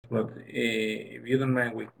but if you don't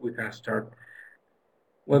mind, we can start.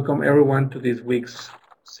 Welcome everyone to this week's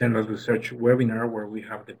Senlos Research webinar, where we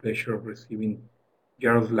have the pleasure of receiving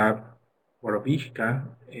Jaroslav Borovička,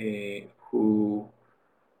 who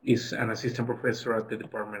is an assistant professor at the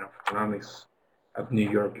Department of Economics at New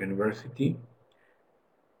York University.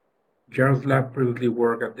 Jaroslav previously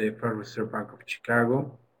worked at the Federal Reserve Bank of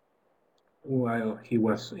Chicago, while he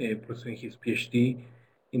was pursuing his PhD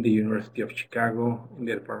in the University of Chicago in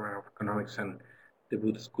the Department of Economics and the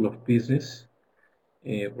Booth School of Business,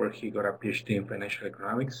 where he got a PhD in financial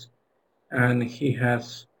economics. And he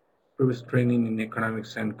has previous training in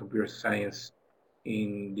economics and computer science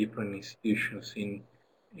in different institutions in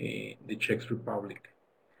the Czech Republic.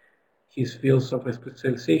 His fields of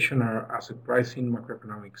specialization are asset pricing,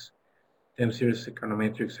 macroeconomics, time series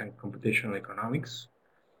econometrics, and computational economics.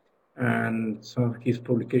 And some of his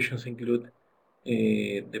publications include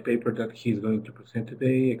the paper that he's going to present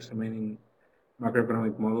today, examining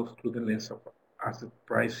macroeconomic models through the lens of asset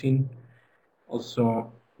pricing,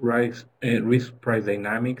 also risk price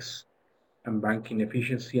dynamics, and banking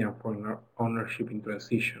efficiency and foreign ownership in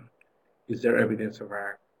transition. Is there evidence of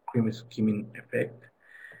a cream skimming effect?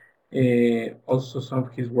 Also, some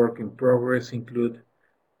of his work in progress include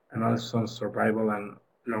analysis on survival and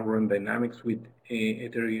long-run dynamics with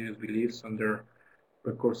heterogeneous beliefs under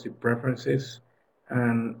recursive preferences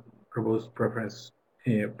and robust preference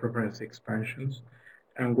expansions.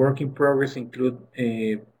 And work in progress include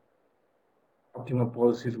optimal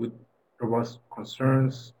policies with robust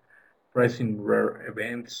concerns, pricing rare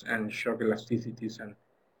events, and shock elasticities and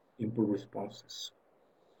input responses.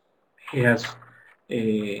 He has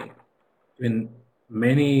given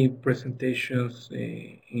many presentations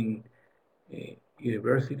in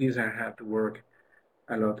universities and had to work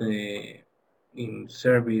a lot in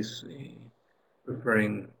service,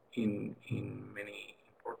 referring in many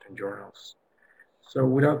important journals. So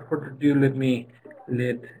without further ado,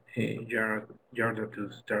 let Jaroslav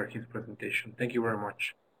to start his presentation. Thank you very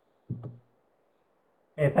much.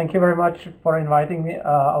 Hey, thank you very much for inviting me,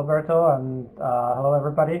 Alberto, and hello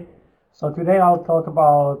everybody. So today I'll talk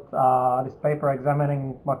about this paper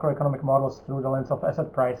examining macroeconomic models through the lens of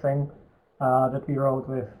asset pricing that we wrote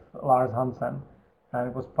with Lars Hansen, and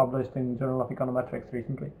it was published in Journal of Econometrics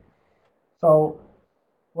recently. So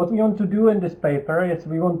what we want to do in this paper is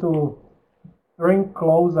we want to bring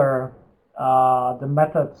closer the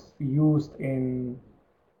methods used in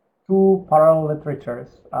two parallel literatures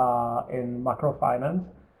in macrofinance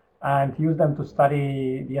and use them to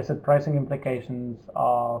study the asset pricing implications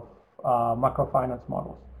of macrofinance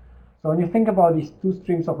models. So when you think about these two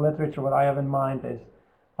streams of literature, what I have in mind is,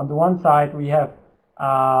 on the one side, we have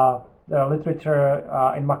the literature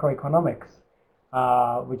in macroeconomics,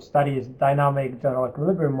 which studies dynamic general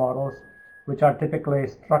equilibrium models, which are typically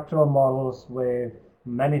structural models with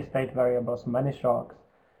many state variables, many shocks.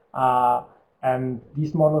 And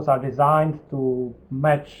these models are designed to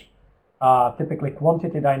match typically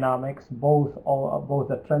quantity dynamics, both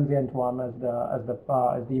the transient one as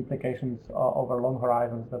the implications over long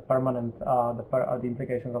horizons, the permanent the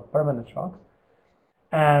implications of permanent shocks.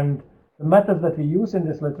 And the methods that we use in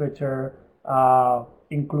this literature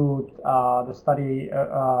include the study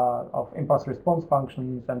of impulse response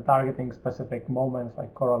functions and targeting specific moments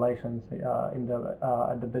like correlations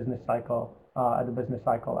at the business cycle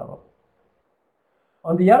level.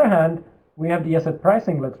 On the other hand, we have the asset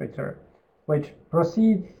pricing literature, which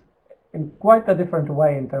proceeds in quite a different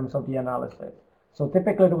way in terms of the analysis. So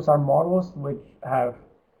typically those are models which have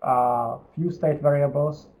few state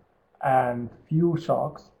variables and few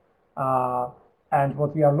shocks. And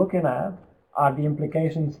what we are looking at are the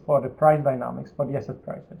implications for the price dynamics for the asset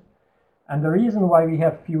prices. And the reason why we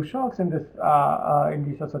have few shocks in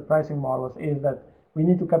these asset pricing models is that we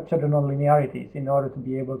need to capture the nonlinearities in order to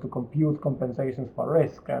be able to compute compensations for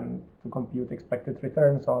risk and to compute expected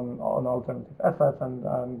returns on alternative assets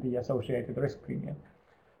and the associated risk premium.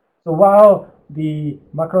 So while the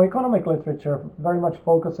macroeconomic literature very much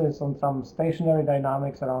focuses on some stationary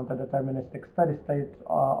dynamics around a deterministic steady state,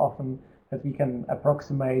 often that we can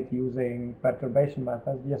approximate using perturbation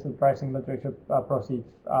methods, the asset pricing literature proceeds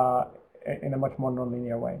in a much more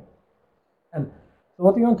nonlinear way. And so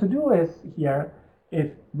what we want to do is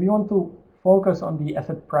we want to focus on the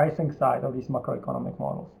asset pricing side of these macroeconomic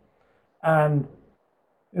models. And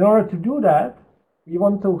in order to do that, we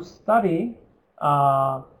want to study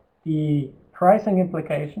the pricing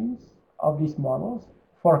implications of these models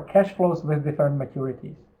for cash flows with different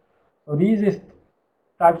maturities. So these is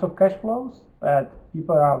types of cash flows that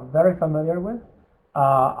people are very familiar with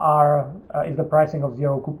is the pricing of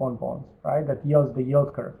zero coupon bonds, right? That yields the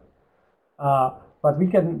yield curve. But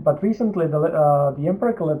recently the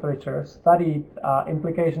empirical literature studied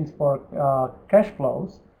implications for cash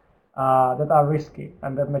flows that are risky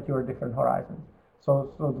and that mature different horizons.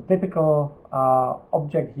 So the typical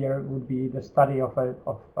object here would be the study of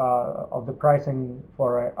the pricing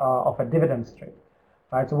for of a dividend strip,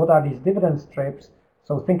 right? So what are these dividend strips?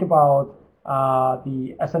 So think about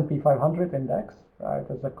the S&P 500 index, right,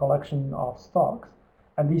 as a collection of stocks,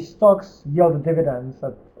 and these stocks yield dividends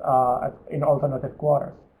in alternative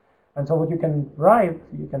quarters. And so what you can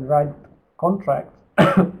write contracts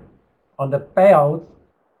on the payouts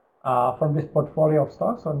from this portfolio of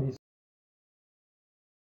stocks on these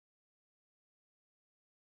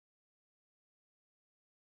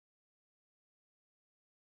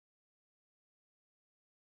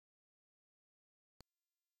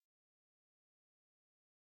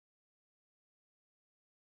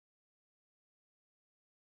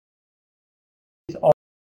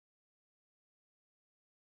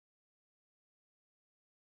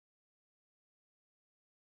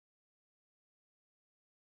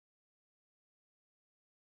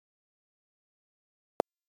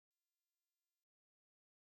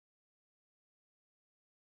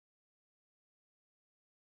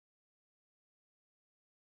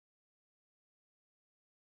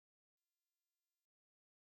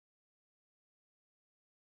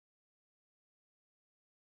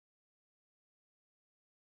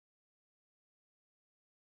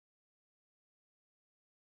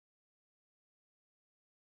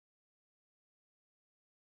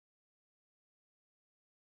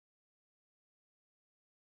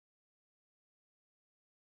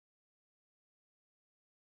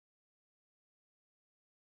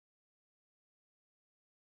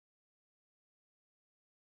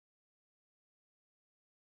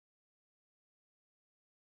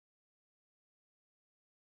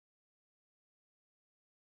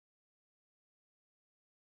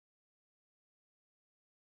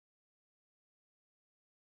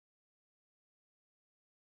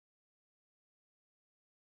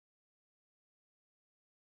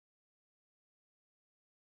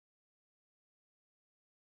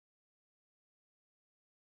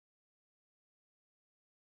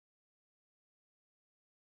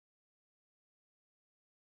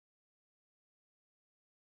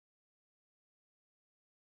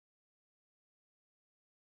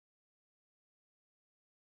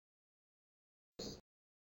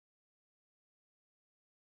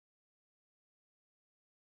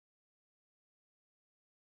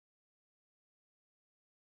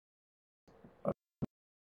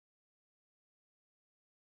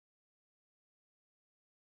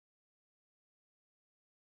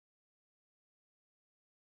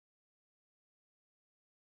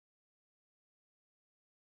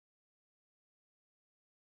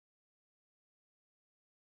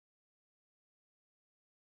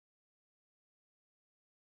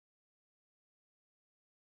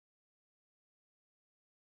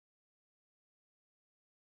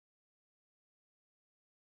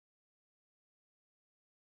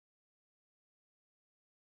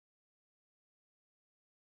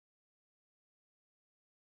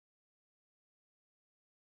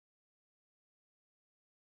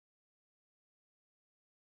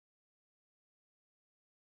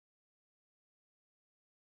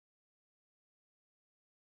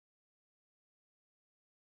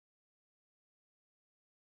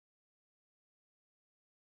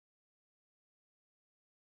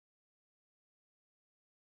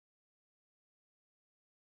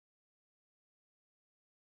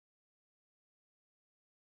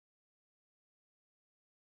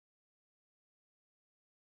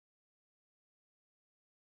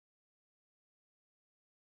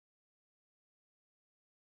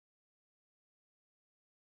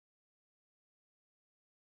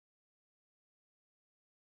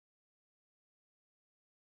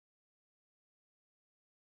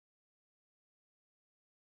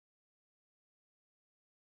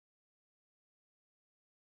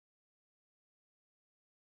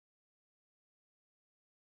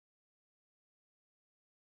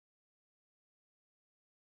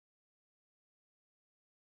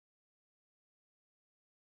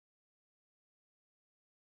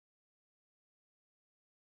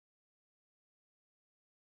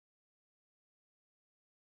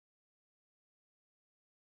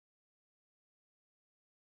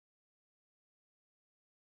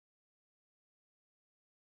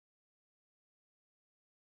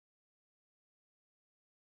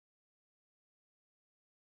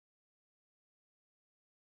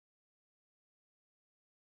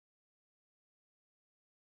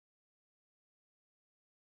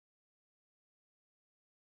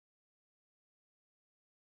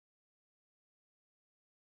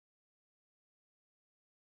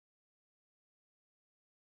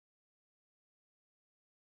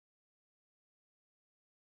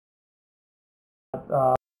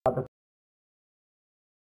the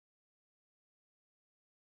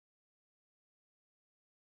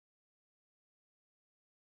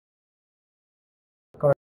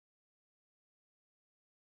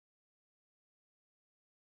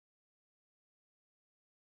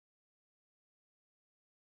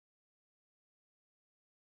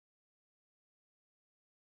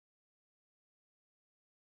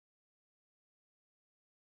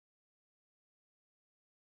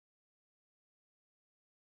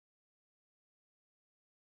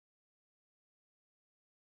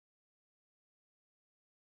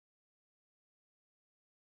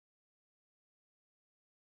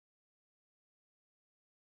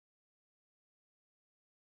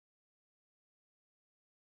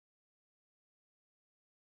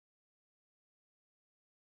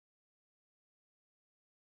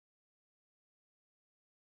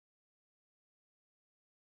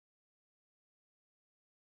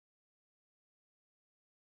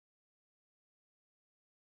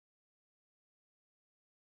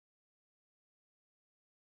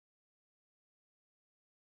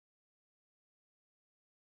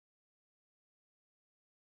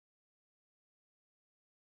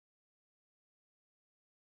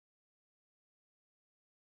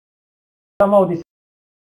somehow this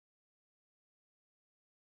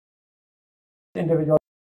individual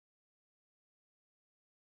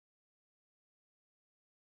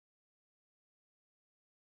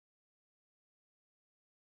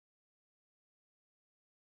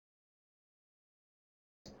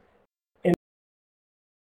in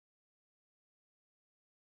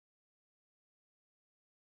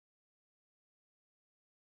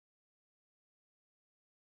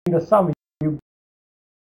the sum you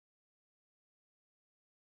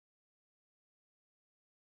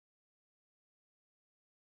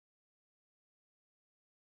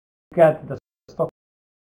get the stock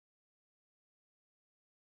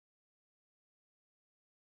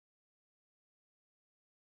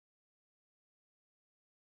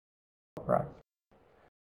price.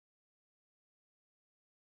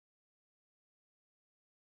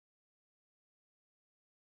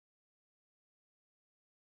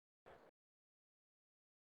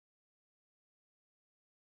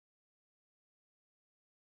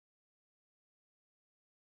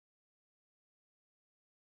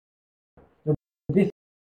 This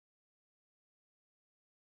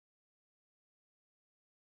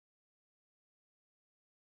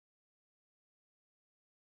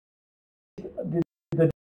the this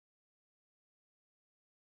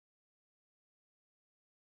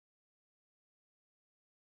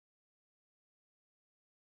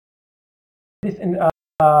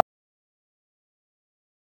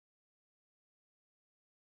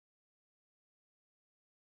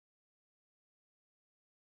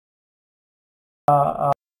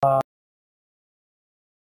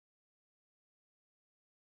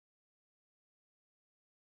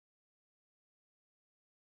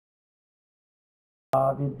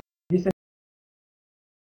in this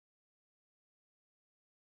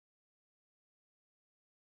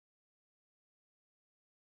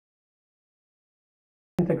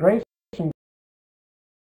integration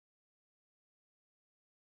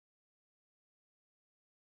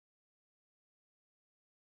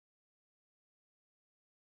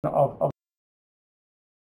of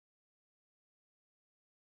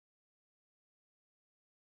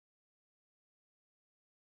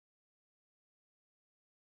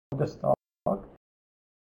the stock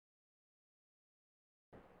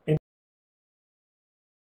in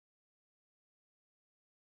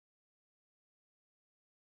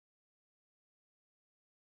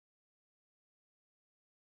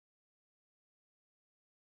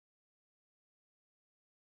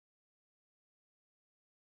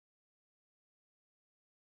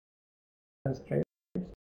trade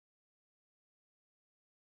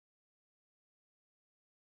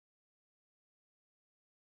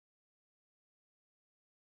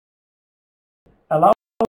allow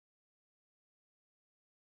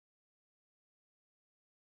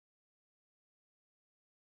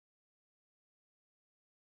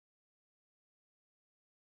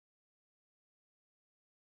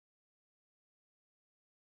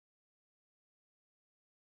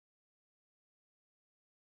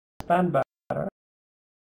stand better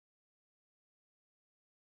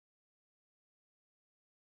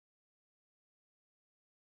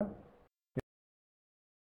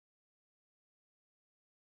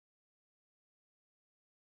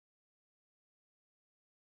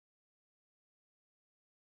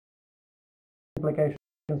implications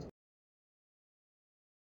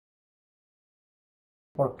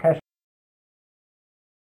for cash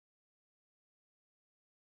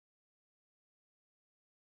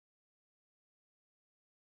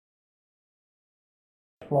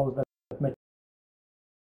flows that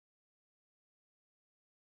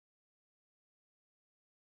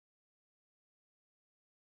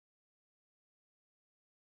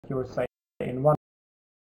mature, say, in one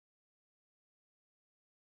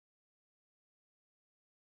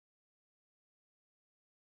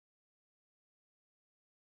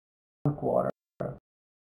quarter.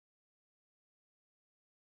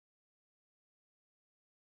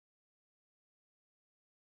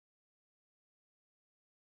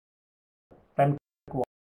 Then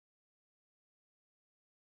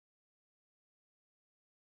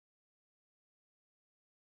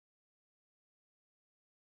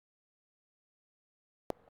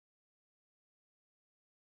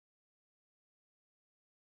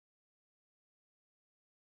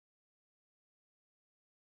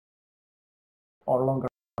or longer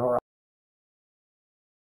horizon.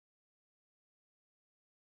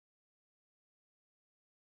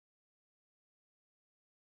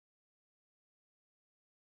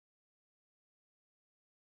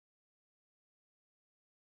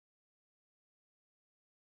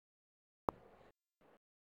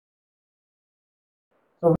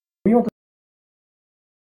 So we want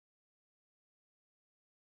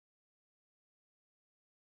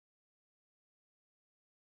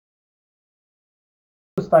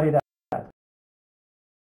to study that.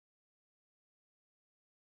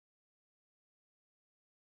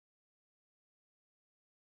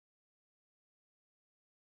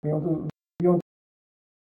 We want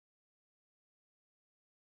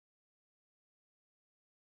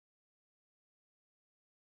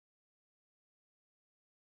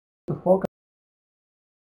to focus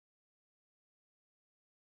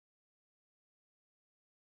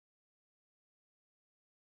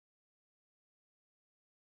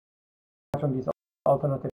on these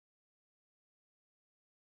alternative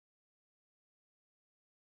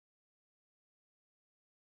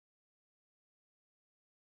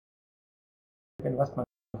investment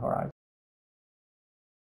horizons.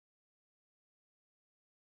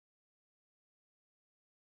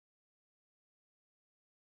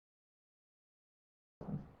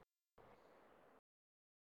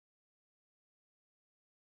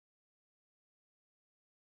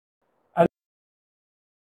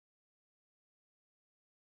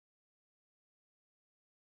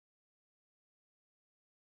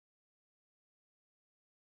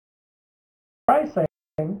 Pricing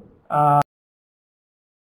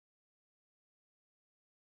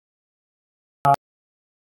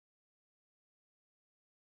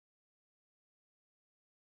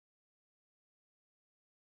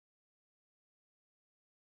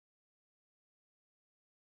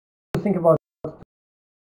think about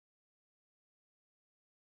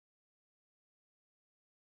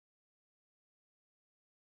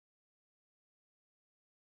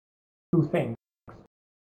two things.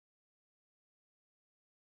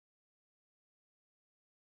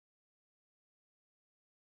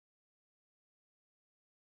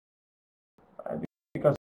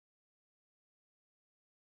 Because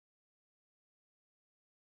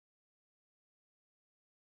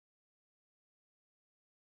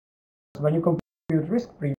when you compute risk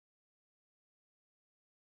premium,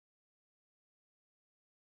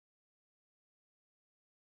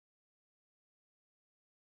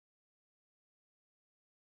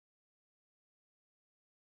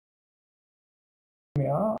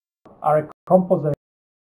 are a composite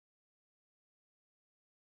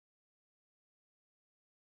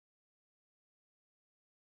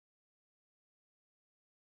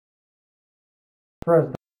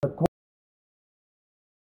first the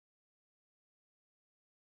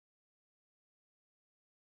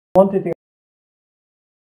quantity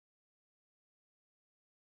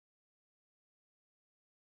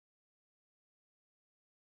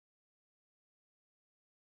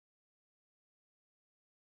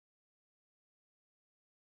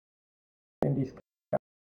in these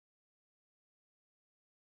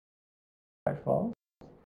cash flows.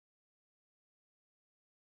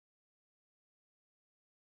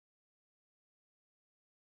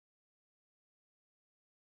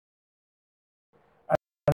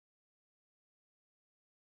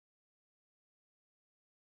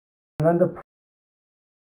 And then the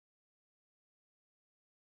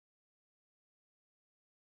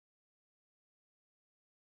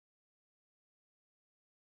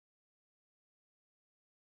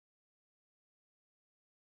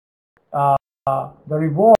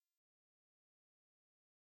reward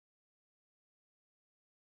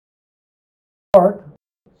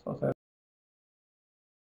so that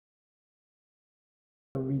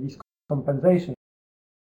these compensation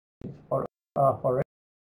for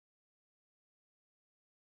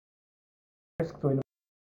risk to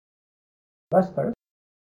investors.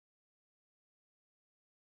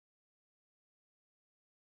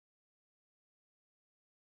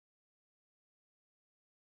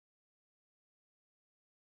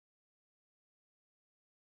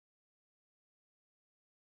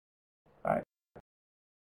 Right.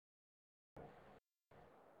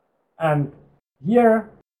 And here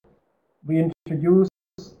we introduce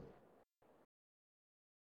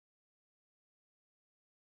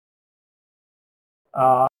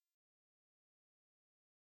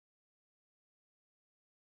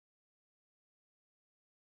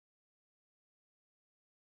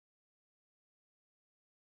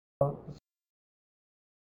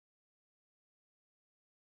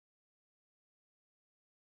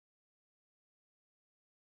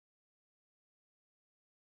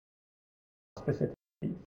specific.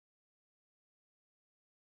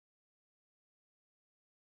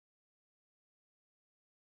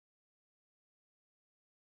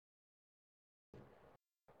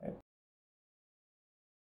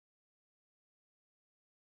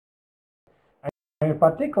 In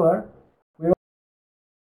particular, we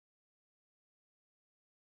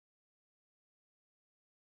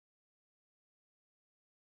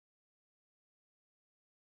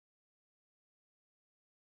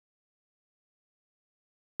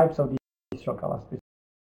types of these shock elasticities.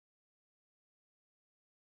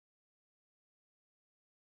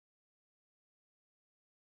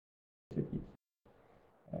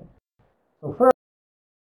 So first,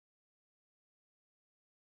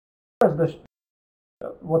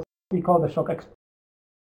 what we call the shock exposure.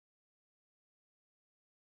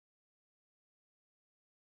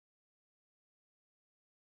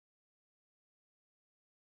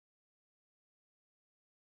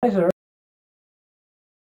 Measure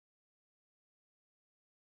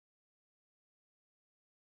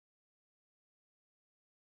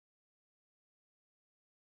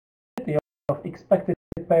of expected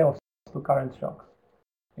payoffs to current shocks.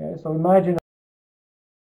 Okay, so imagine a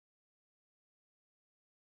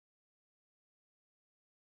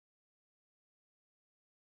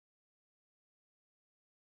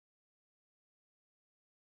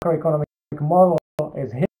macroeconomic model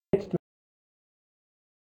is hitched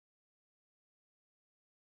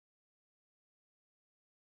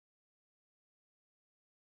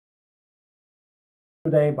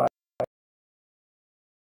today by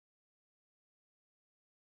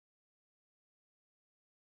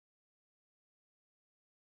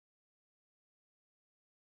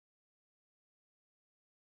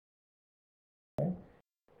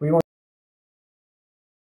we want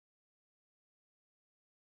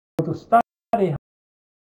to study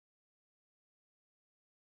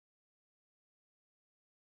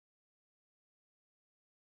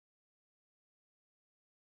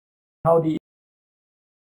how the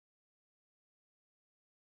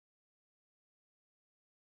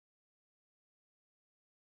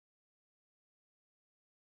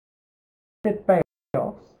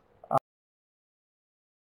payoffs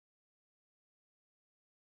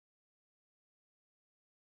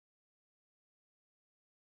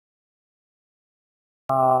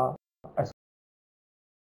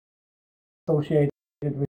associated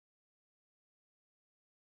with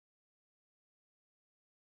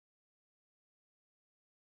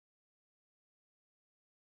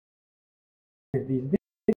these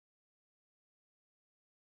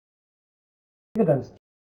dividends.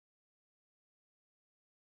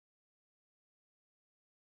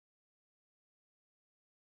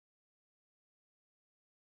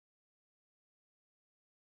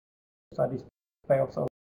 So these payoffs over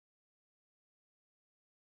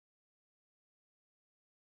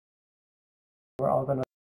alterna.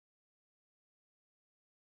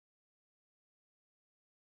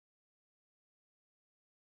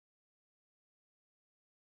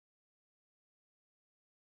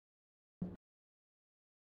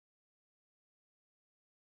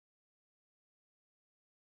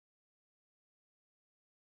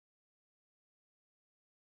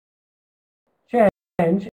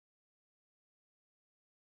 Change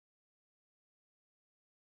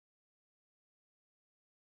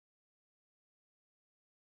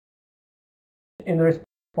in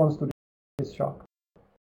response to this shock.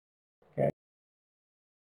 Okay.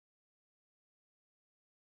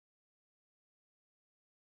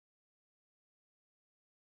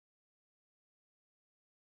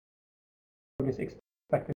 This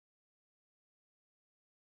expected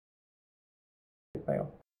payoff.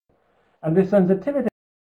 And this sensitivity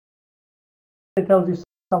tells you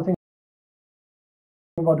something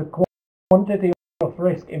about the quantity of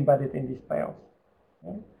risk embedded in these payoffs.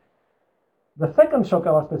 Okay. The second shock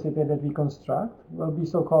elasticity that we construct will be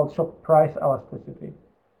so-called shock price elasticity.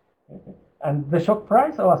 Okay. And the shock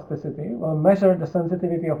price elasticity will measure the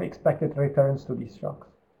sensitivity of expected returns to these shocks.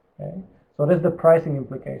 Okay? So that's the pricing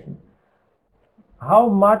implication. How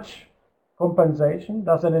much compensation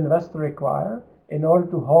does an investor require in order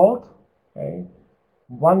to hold, okay,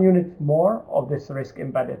 1 unit more of this risk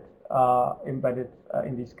embedded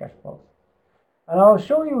in these cash flows? And I'll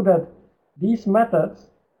show you that these methods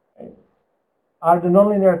are the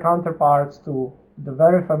nonlinear counterparts to the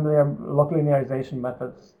very familiar log linearization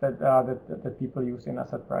methods that people use in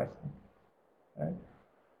asset pricing. Okay?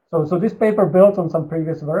 So this paper builds on some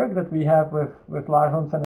previous work that we have with Lars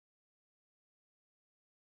Hansen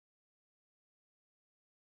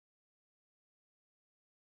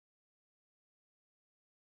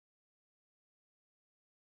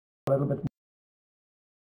a little bit more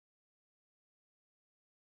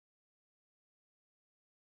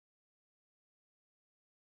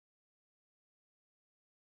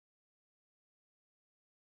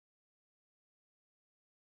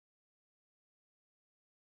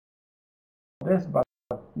this, but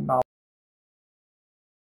now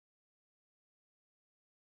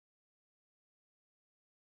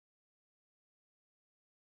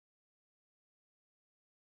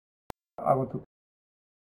I want to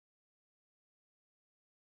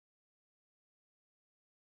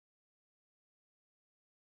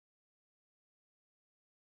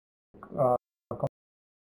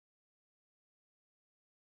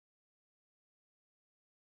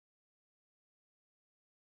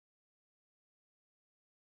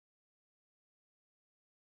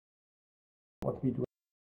what we do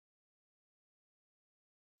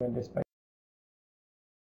in this paper.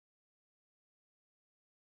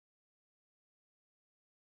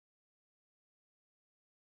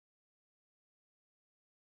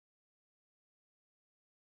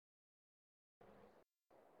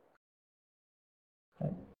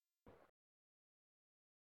 Okay.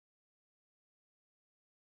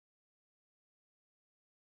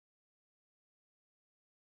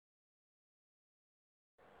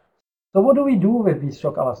 So what do we do with these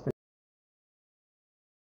shock elasticities?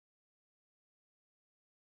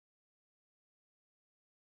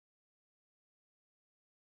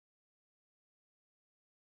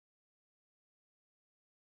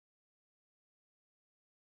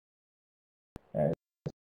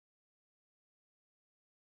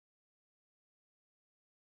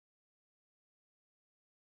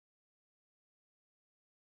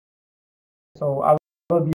 So I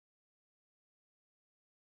will be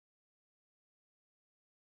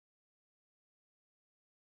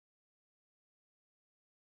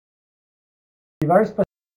very specific.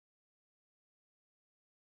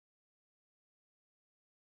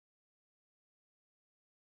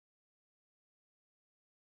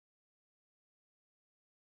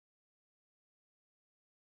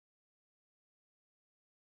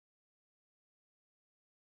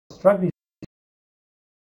 Construct these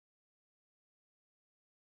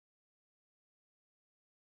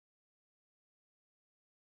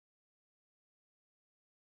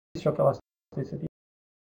shock elasticities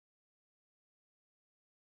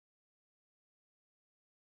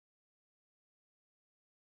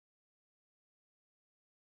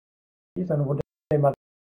and what they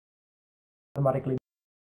mathematically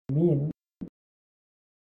mean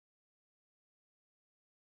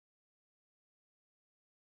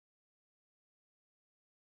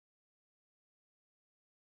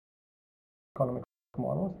economic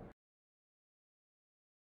models.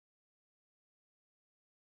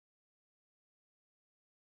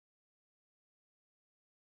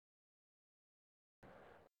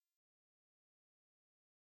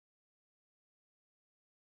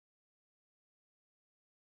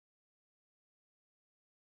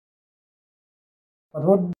 But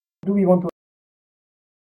what do we want to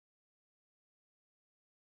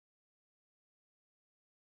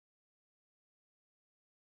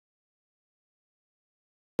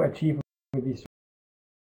achieve with these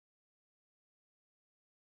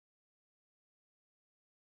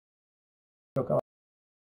shock?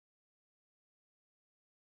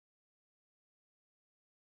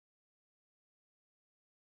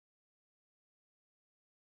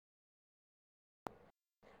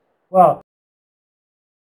 Well,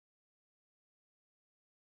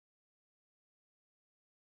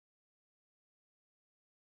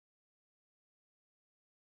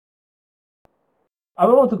 I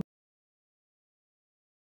will want to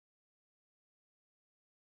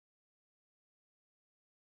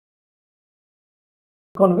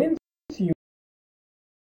convince you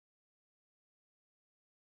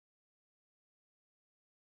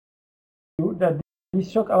that these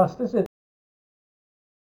shock elasticities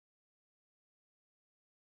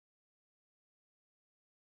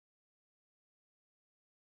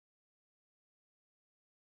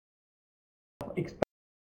expected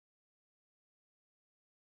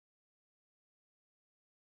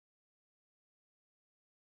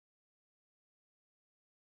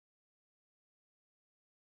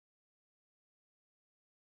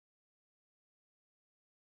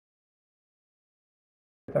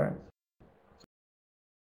returns.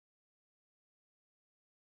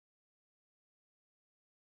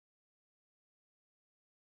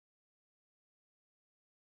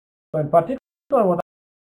 So in particular, what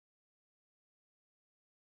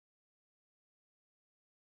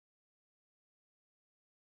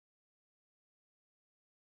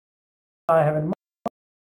I have in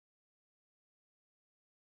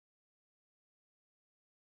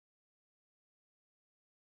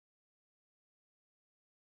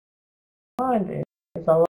mind is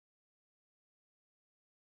our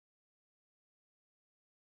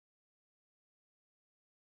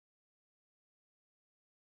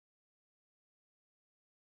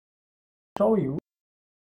show you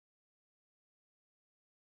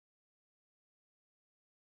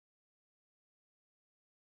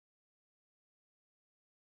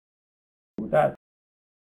that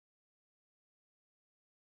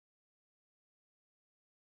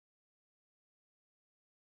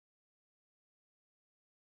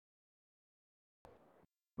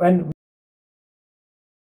when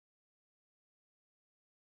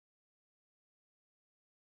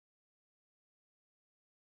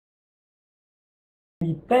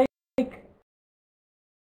we take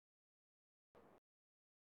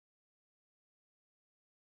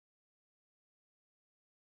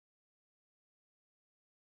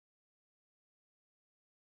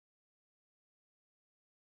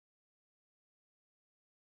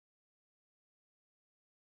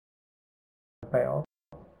payoff,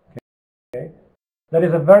 okay, that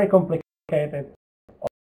is a very complicated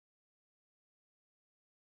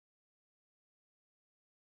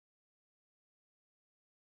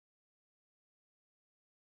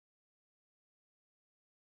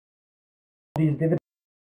these dividends.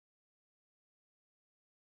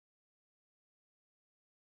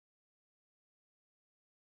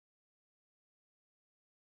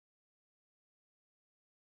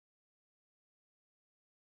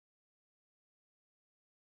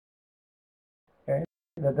 Okay,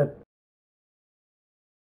 that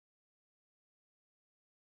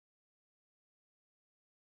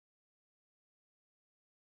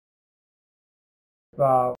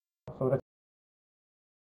so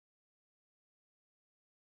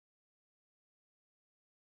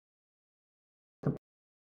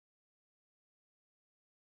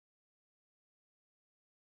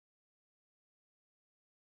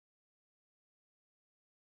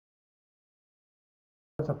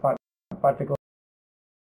that's a particle.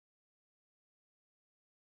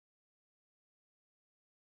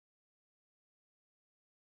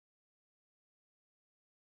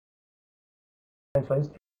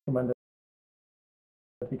 Instrument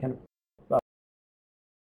that we can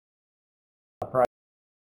price.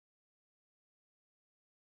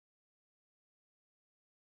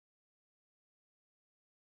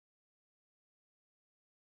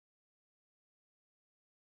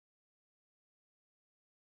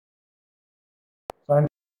 So I'm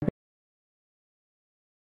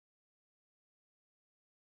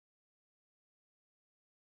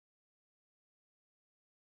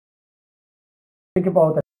think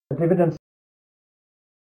about the dividends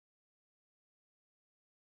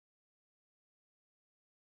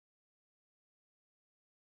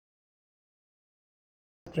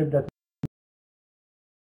strip that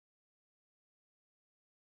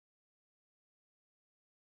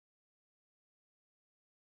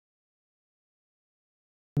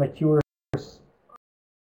matures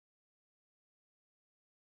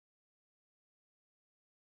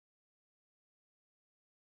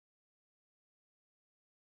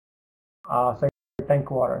say 10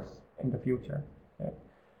 quarters in the future. Okay.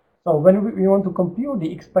 So when we want to compute the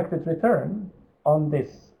expected return on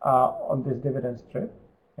this dividend strip,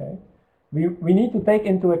 okay, we need to take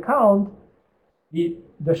into account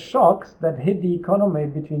the shocks that hit the economy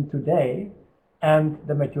between today and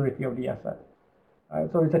the maturity of the asset.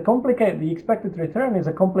 So it's a complicated. The expected return is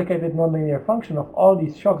a complicated nonlinear function of all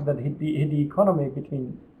these shocks that hit the economy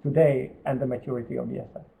between today and the maturity of the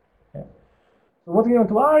asset. Okay. So what we want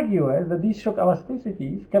to argue is that these shock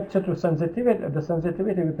elasticities capture the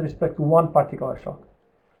sensitivity with respect to one particular shock.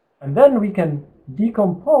 And then we can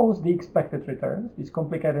decompose the expected returns, these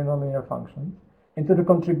complicated nonlinear functions, into the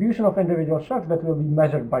contribution of individual shocks that will be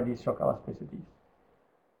measured by these shock elasticities.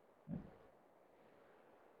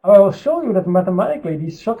 I will show you that mathematically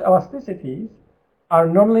these shock elasticities are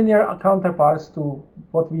nonlinear counterparts to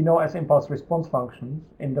what we know as impulse response functions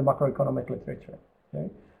in the macroeconomic literature. Okay?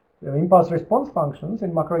 The impulse response functions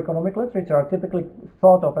in macroeconomic literature are typically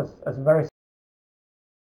thought of as very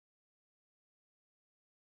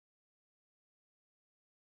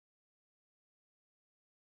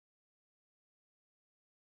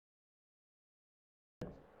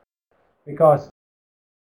because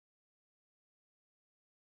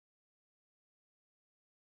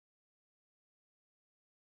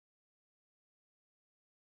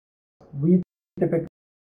we typically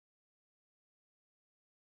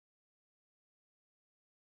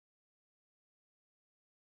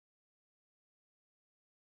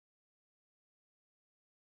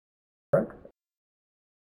work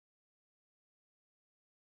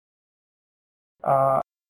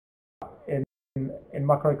in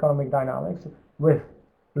macroeconomic dynamics with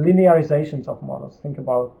linearizations of models. Think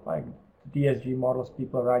about like DSG models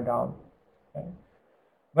people write down. Okay?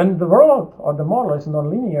 When the world or the model is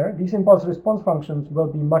nonlinear, these impulse response functions will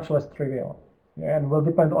be much less trivial, and will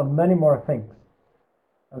depend on many more things.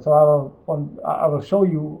 And so I will show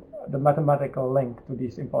you the mathematical link to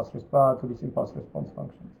these impulse response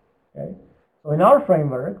functions. Okay? So in our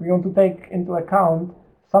framework, we want to take into account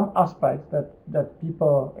some aspects that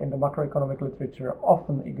people in the macroeconomic literature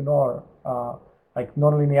often ignore, like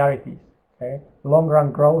nonlinearities, okay?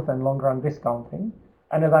 Long-run growth and long-run discounting.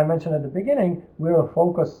 And as I mentioned at the beginning, we will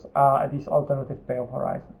focus at these alternative payoff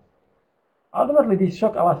horizons. Ultimately, these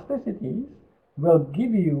shock elasticities will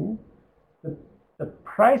give you the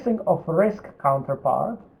pricing of risk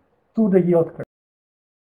counterpart to the yield curve.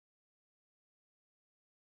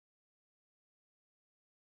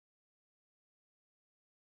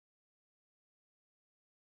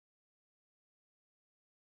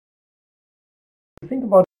 Think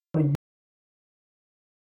about the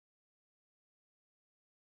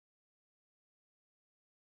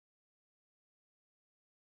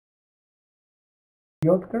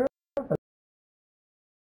yield curve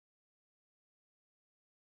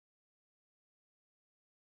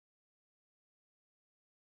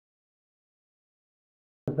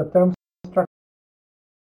as the term structure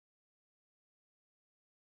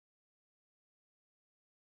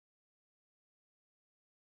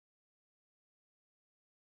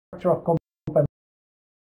of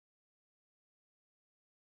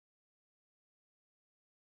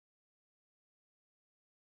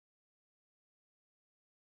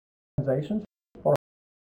compensations for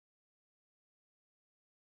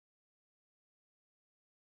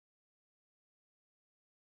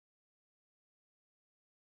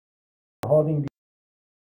holding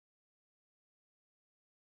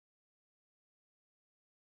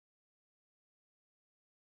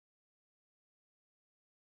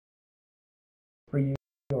free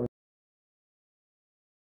or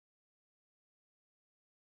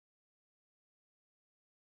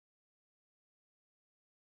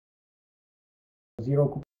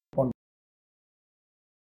 0 coupon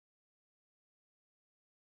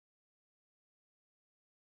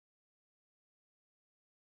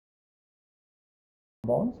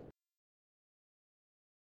bonds.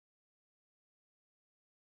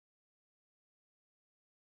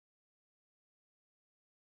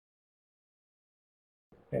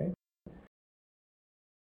 Okay.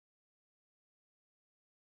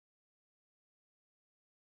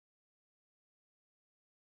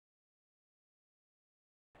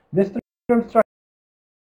 This term structure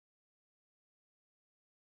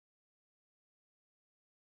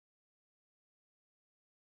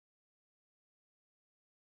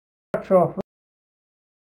of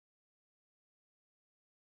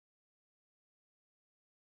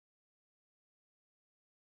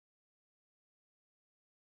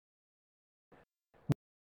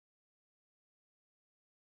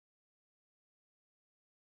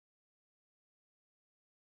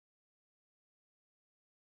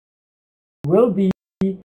will be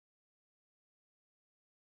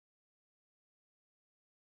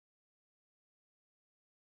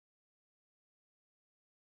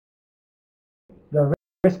the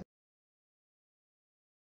risk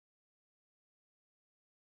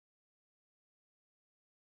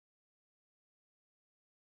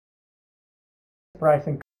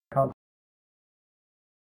pricing counterpart.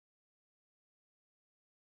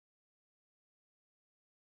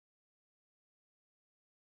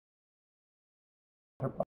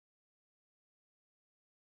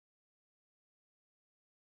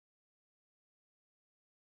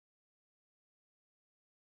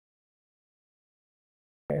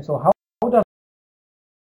 Okay, so how does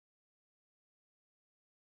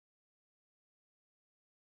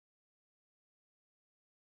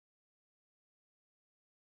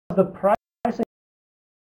the pricing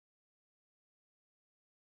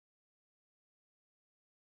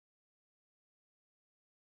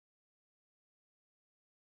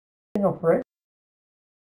of risk.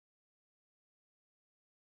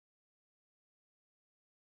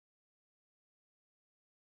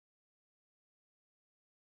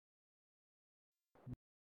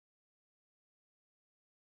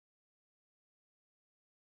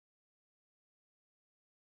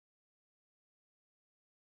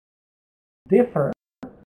 Differ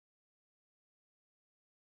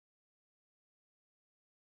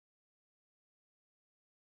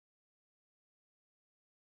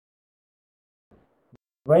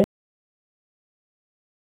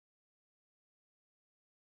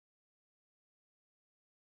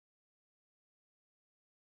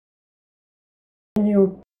when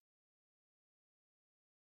you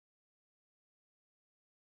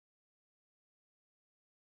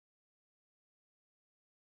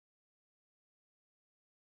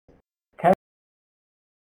cash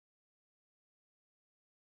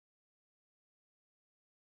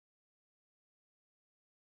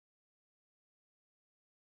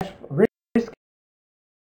risky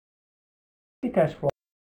cash flows.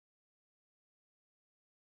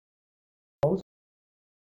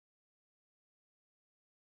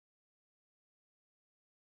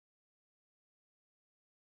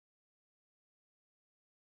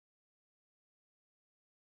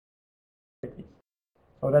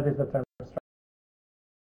 So that is the term structure.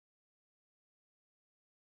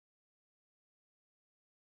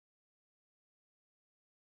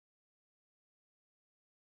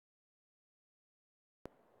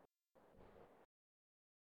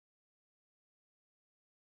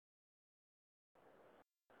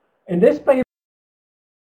 In this paper,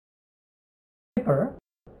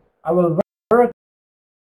 I will work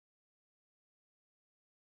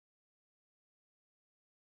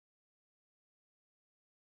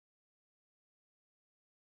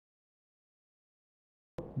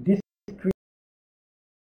discrete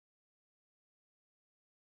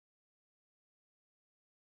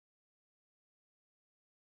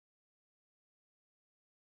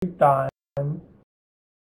time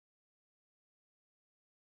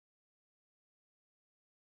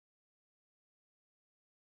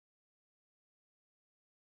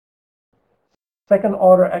second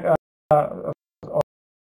order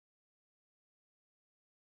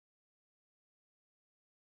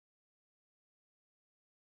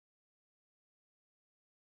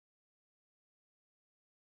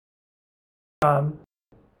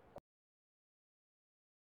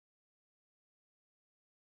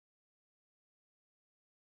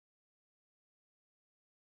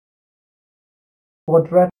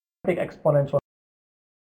quadratic exponential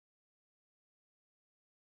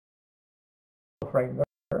framework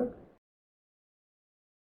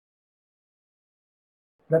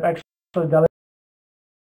that actually delivers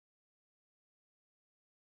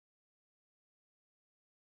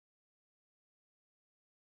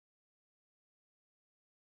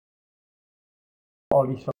all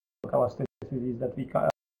these elasticities that we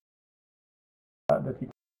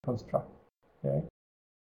construct. Okay.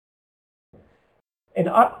 In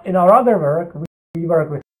our other work, we work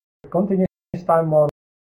with continuous time model,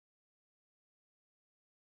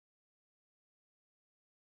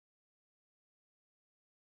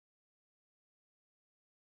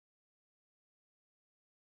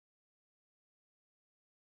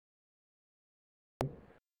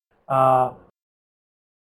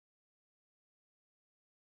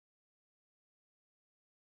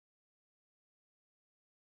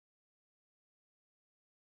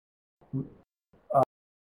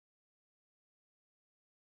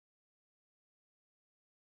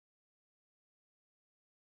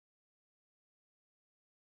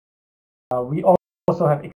 we also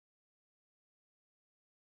have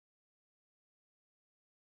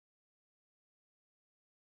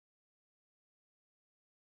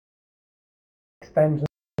extensions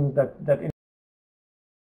that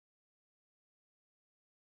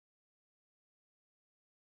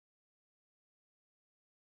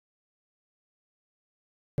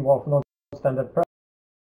involve non-standard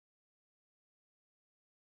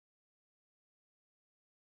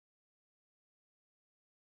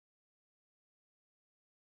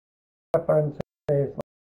preferences,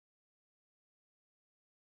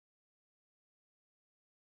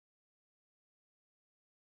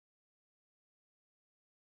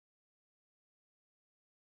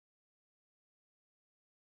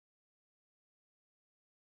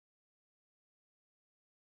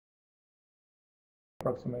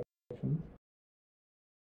 approximations.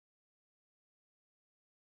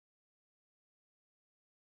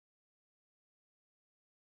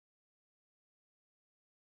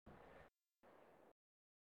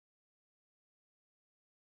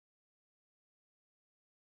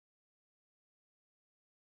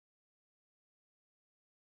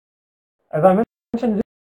 As I mentioned in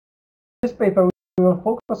this paper, we will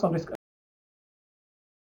focus on this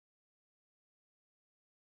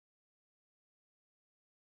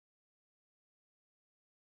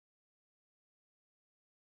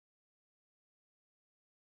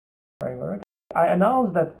framework. I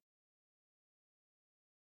announced that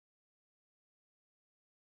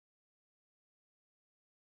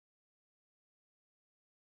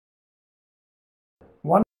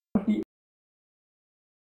one of the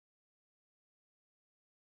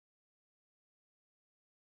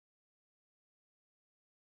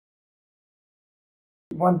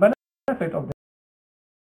one benefit of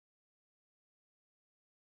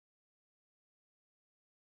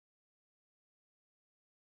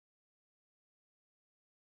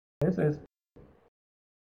this is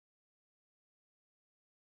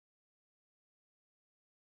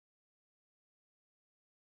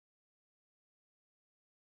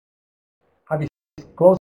have these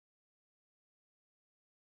closed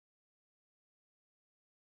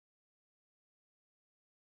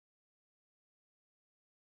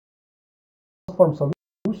form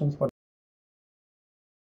solutions for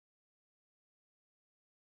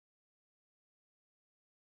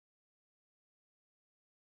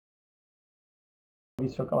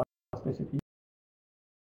these shock elasticity.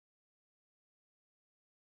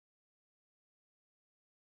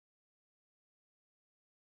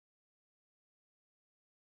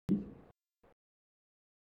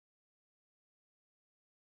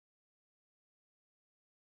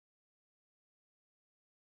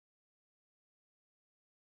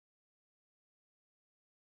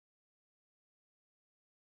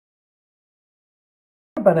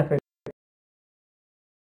 Benefit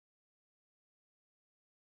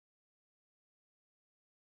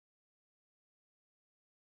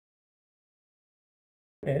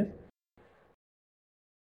is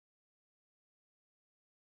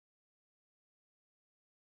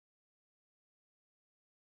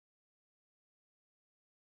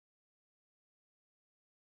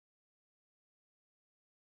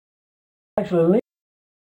actually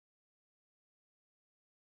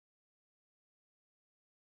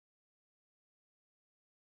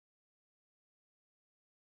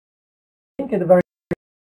link it very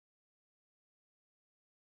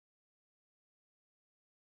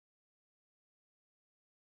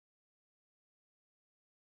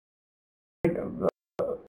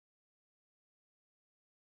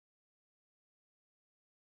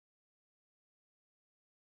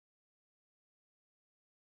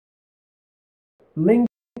link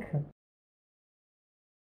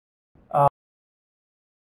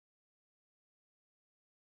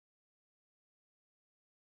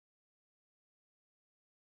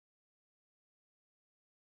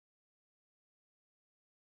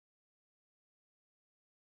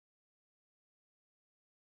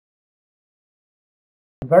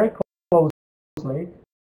very closely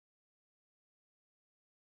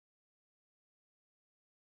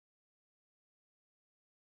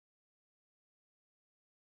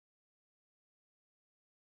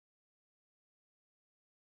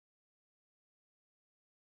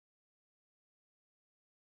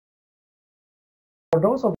for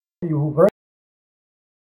those of you who work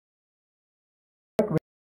with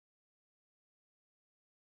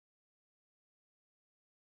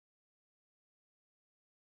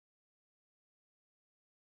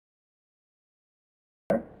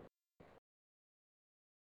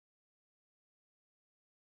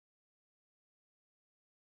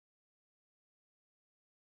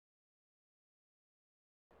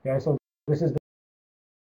yeah, so this is the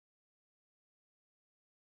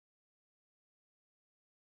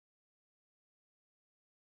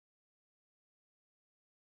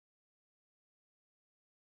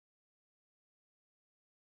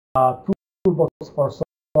toolbox for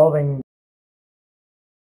solving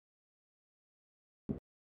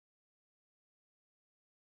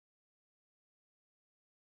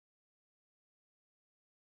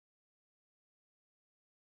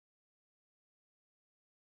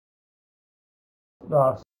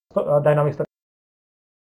dynamic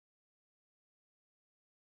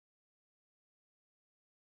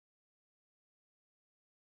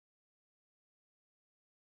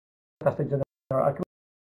stochastic general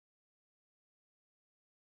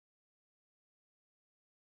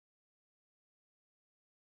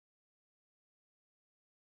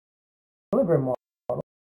equilibrium model.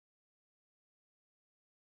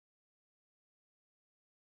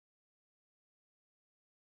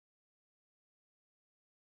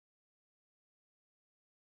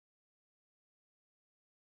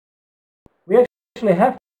 We actually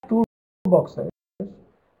have toolboxes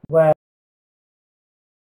where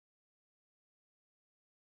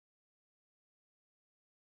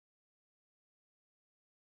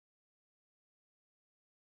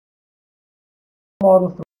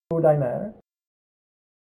model through dynamics.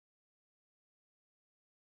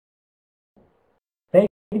 Take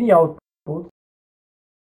the output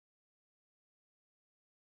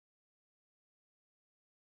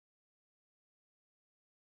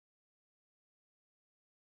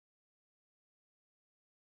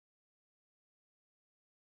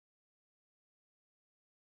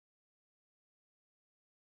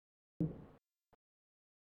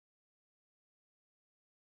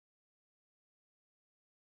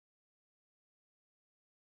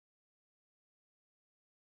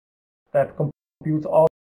that computes all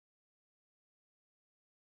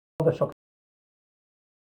the shocks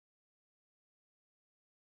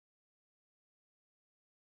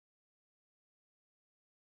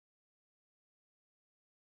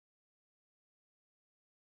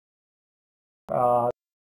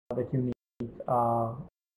that you need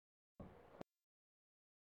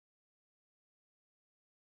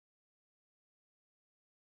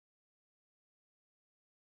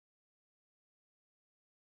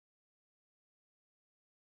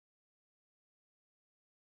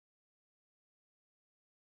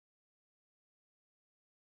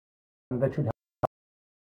that should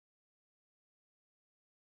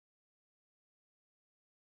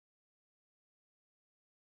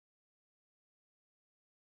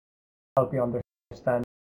help you understand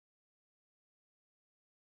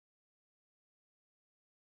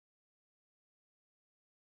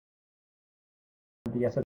the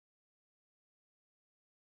asset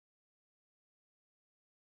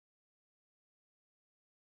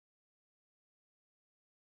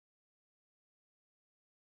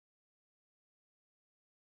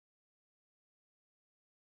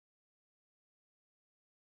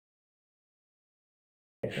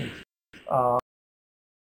uh,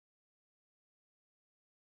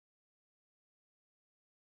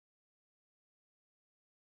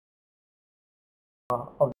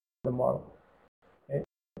 of the model. Okay.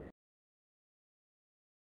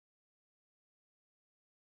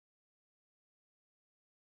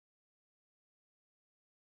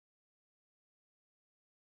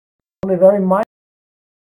 Only very minor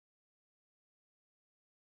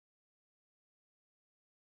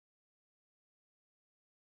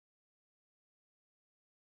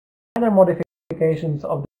modifications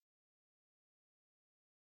of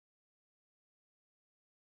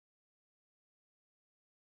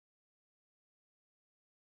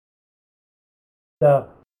the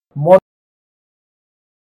model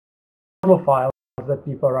files that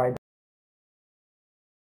people write.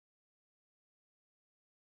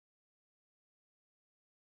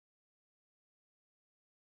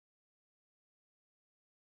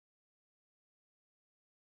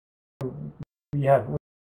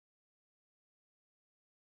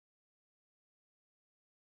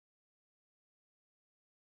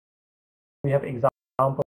 We have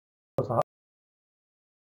examples of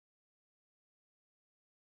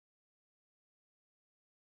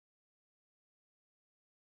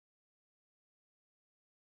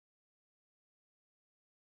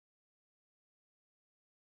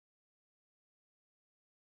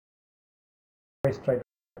very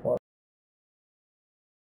straightforward.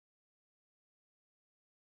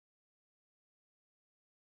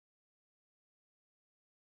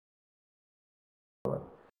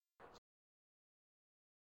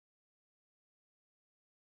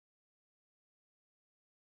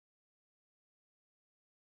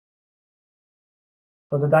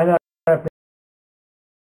 So the dynamic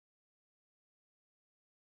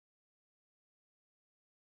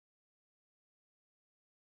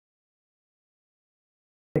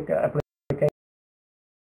applications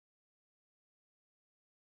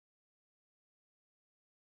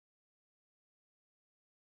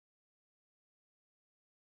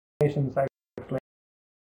actually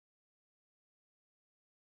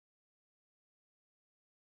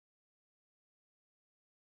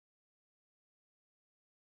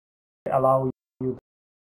allow you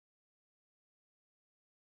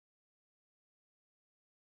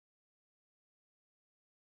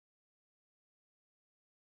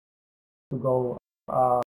to go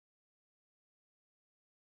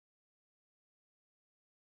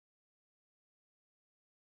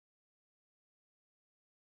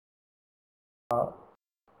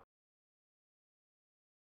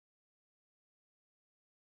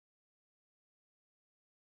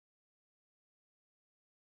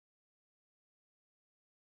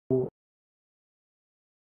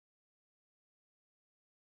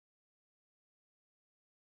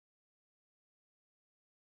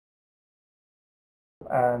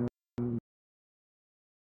and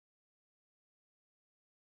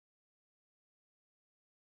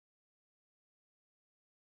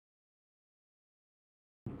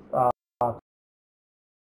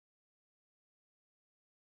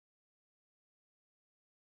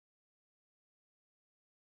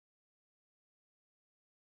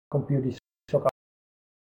compute these shock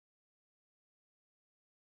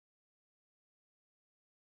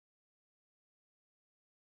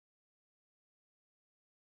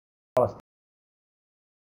elasticities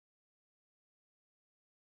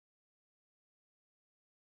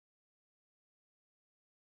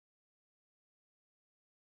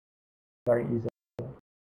very easily.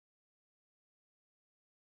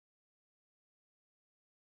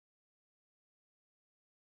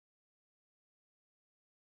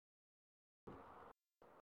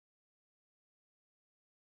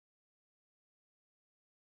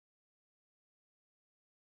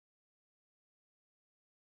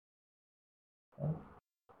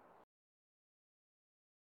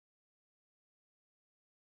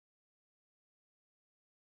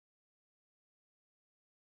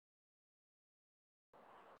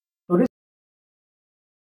 So this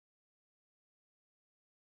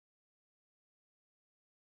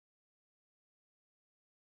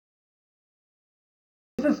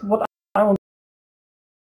is what I want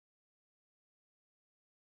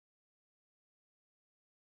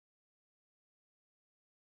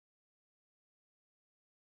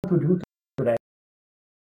to do today.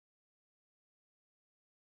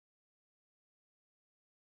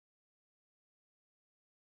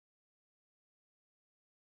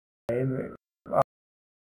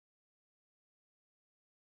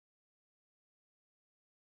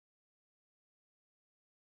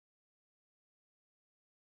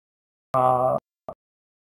 Uh,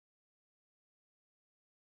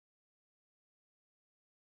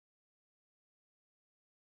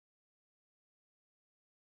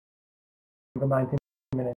 the 19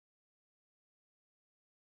 minutes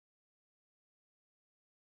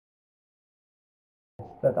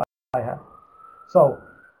that I have. So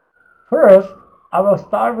first, I will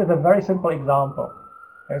start with a very simple example.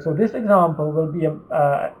 Okay, so this example will be a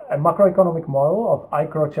macroeconomic model of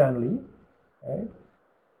Croce and Lee. Okay.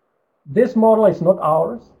 This model is not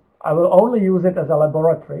ours. I will only use it as a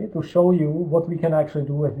laboratory to show you what we can actually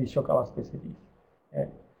do with these shock elasticities. Okay.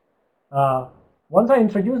 Once I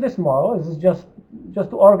introduce this model, this is just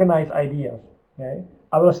to organize ideas. Okay,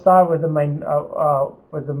 I will start with the main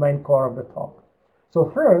core of the talk. So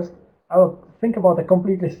first, I will think about a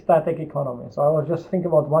completely static economy. So I will just think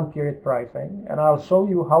about one period pricing, and I'll show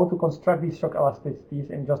you how to construct these shock elasticities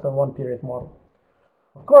in just a one period model.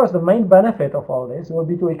 Of course, the main benefit of all this will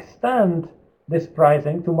be to extend this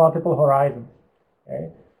pricing to multiple horizons.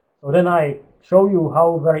 Okay, so then I show you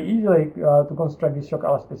how very easily to construct these shock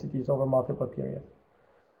elasticities over multiple periods.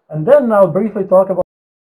 And then I'll briefly talk about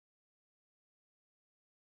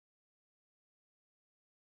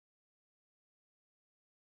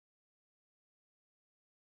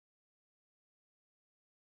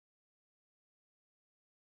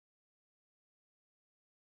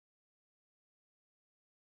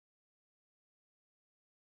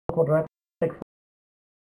quadratic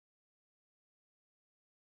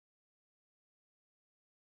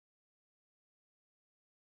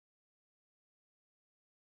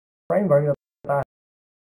framework that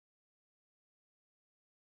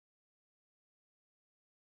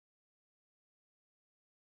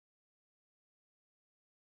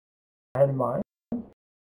I had in mind.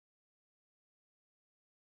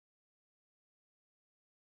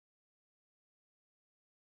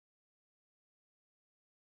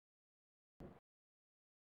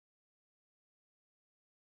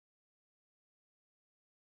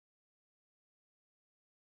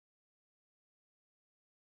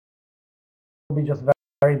 Will be just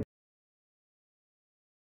very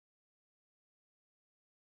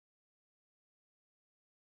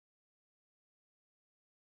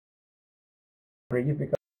brief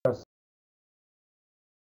because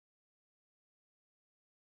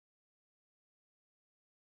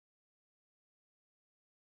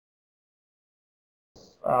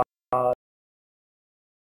uh,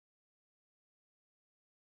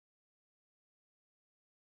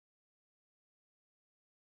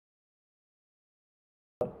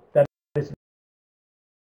 that is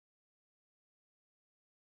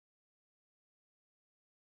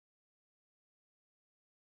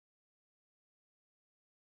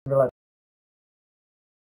relative.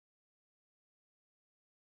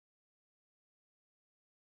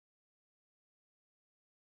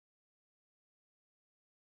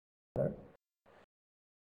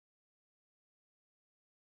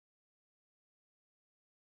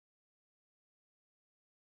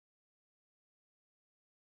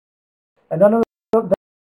 And then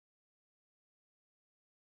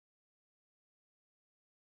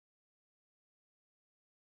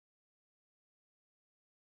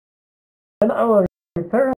I will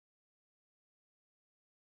return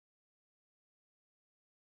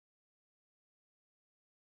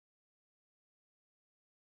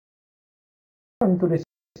to this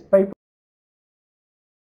paper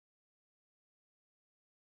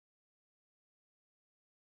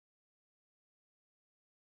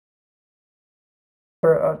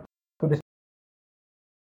to this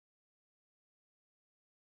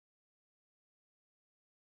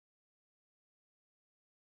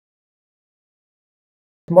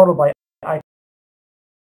model by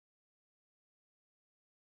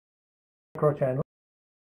microchannel.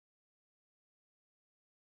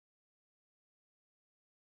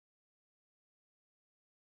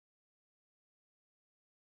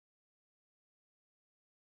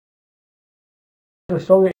 To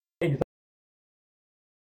show you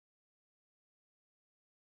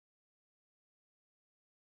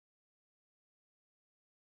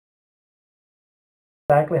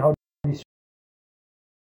exactly how these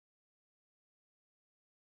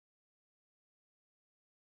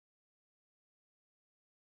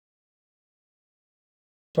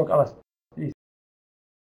shock elasticities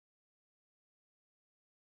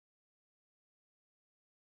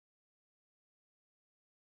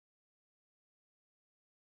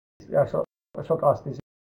shock elasticities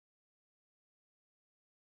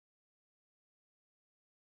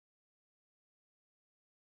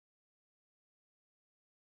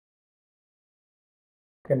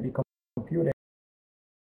can be computed.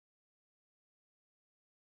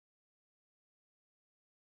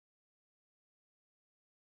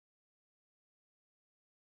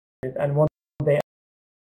 And one day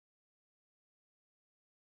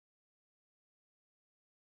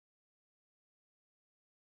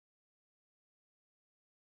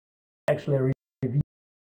actually reveal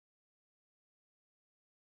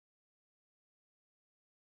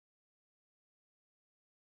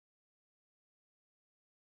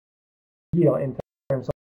in terms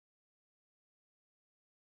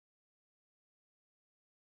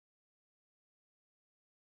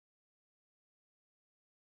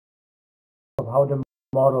of how the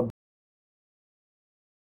model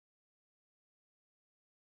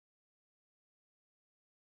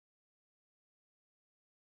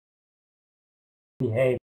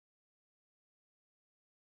behaves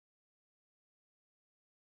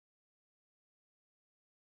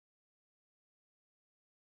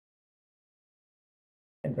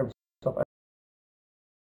in terms of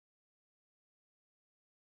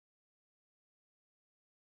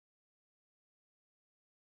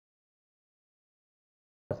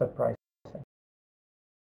asset pricing.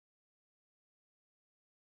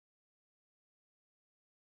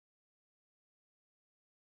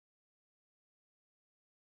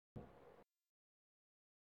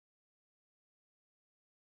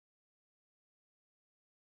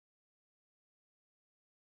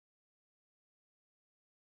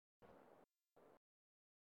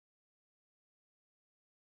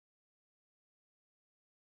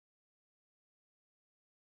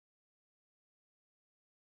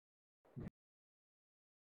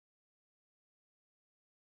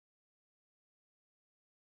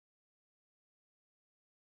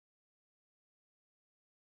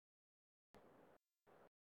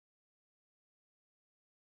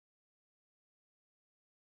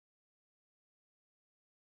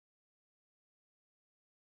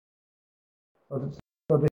 So this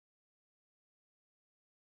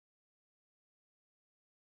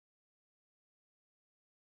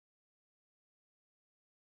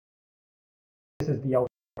is the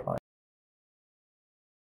outline.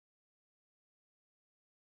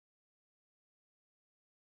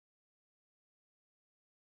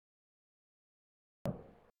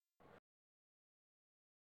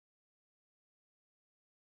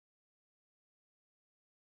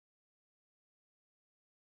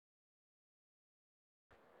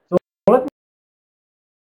 So let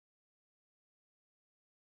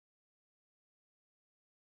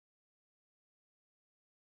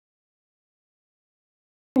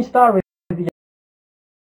me start with the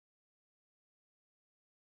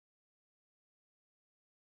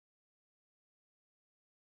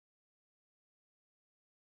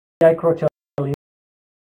microchannel.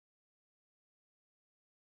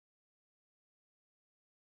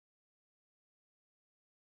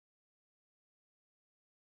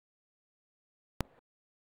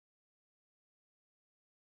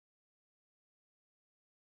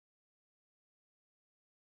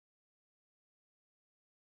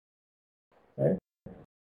 Okay.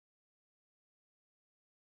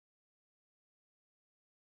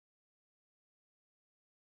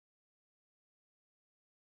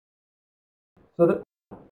 So the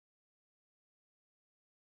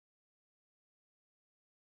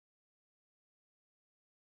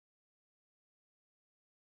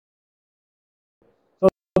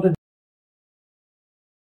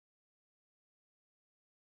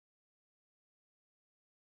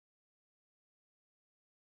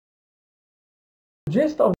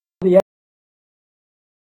gist of the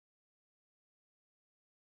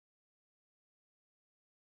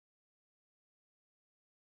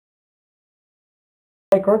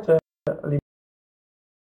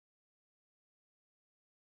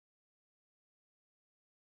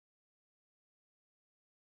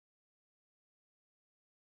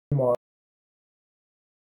more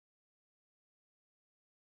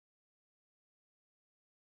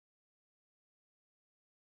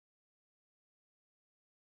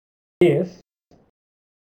is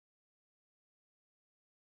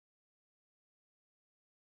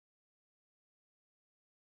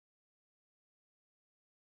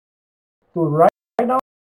to write down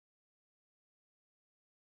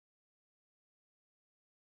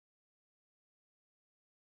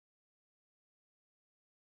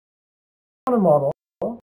a model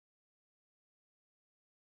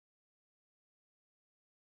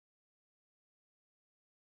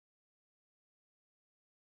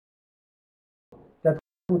that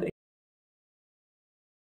would explain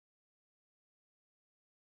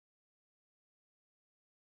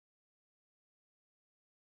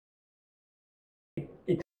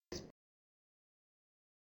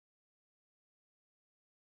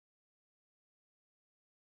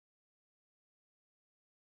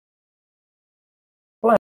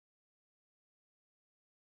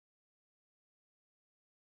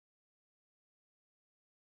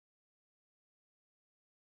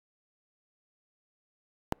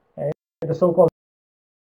the so-called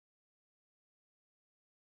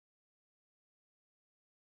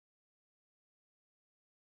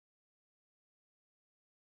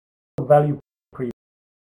value premium.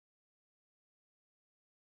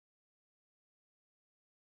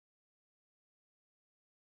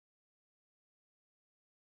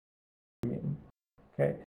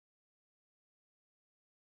 Okay.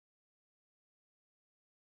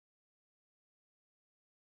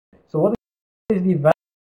 So what is the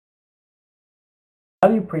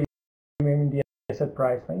value premium in the asset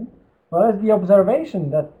pricing? Well, it's the observation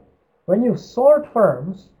that when you sort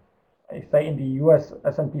firms, say in the US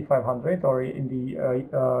S&P 500 or in the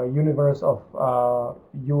universe of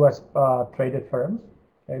US traded firms,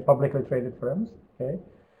 okay, publicly traded firms, okay,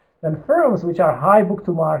 then firms which are high book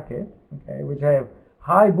to market, okay, which have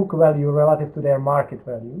high book value relative to their market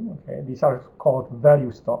value, okay, these are called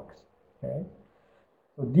value stocks, okay.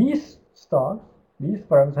 So these stocks, these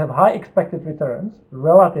firms have high expected returns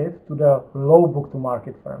relative to the low book to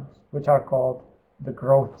market firms, which are called the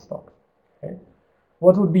growth stocks, okay.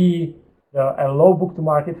 What would be a low book to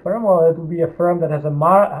market firm? Well, it would be a firm that has a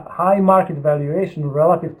high market valuation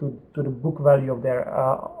relative to the book value of their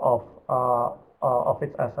of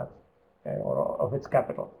its assets, okay, or of its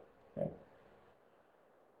capital. Okay.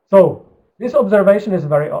 So this observation is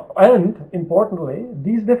and importantly,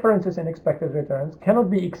 these differences in expected returns cannot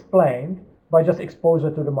be explained by just exposure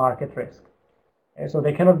to the market risk. Okay, so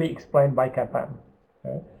they cannot be explained by CAPM.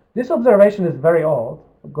 Okay. This observation is very old.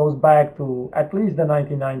 It goes back to at least the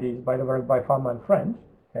 1990s by the work by Fama and French.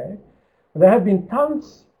 Okay. There have been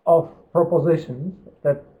tons of propositions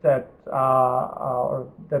there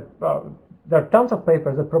are tons of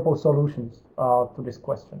papers that propose solutions to this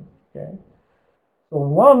question. Okay. So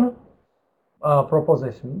one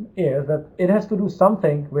proposition is that it has to do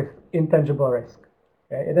something with intangible risk.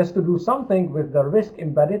 Okay? It has to do something with the risk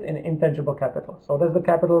embedded in intangible capital. So that's the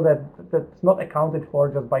capital that's not accounted for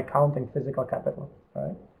just by counting physical capital.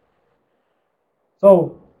 Right?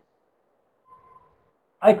 So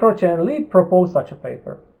Croce and Lee proposed such a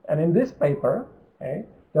paper. And in this paper, okay,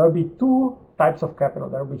 there will be two types of capital.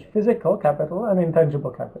 There will be physical capital and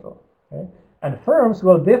intangible capital. Okay? And firms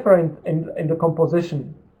will differ in the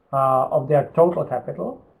composition of their total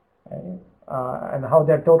capital, okay? And how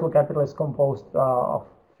their total capital is composed of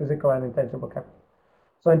physical and intangible capital.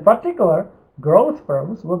 So in particular, growth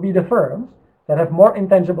firms will be the firms that have more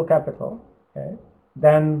intangible capital, okay,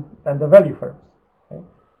 than the value firms. Okay?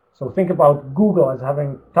 So think about Google as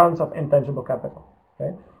having tons of intangible capital.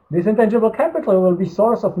 Okay? This intangible capital will be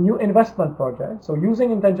source of new investment projects. So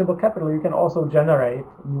using intangible capital, you can also generate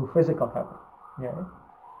new physical capital. Okay?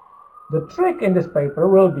 The trick in this paper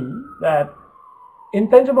will be that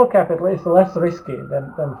intangible capital is less risky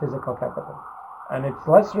than physical capital. And it's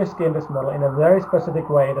less risky in this model in a very specific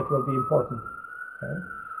way that will be important. Okay?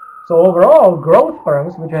 So overall, growth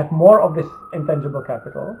firms which have more of this intangible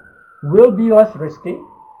capital will be less risky,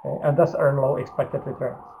 okay, and thus earn low expected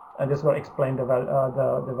returns. And this will explain the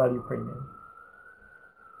value premium.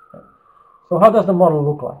 Okay. So how does the model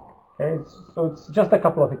look like? Okay, so it's just a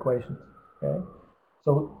couple of equations. Okay.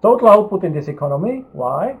 So total output in this economy,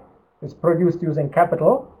 Y, is produced using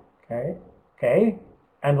capital, okay, K,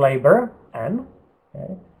 and labor, N.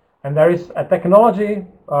 Okay? And there is a technology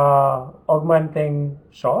augmenting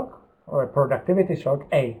shock or a productivity shock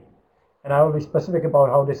A, and I will be specific about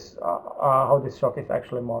how this shock is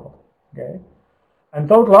actually modeled. Okay, and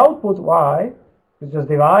total output Y is just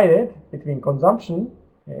divided between consumption,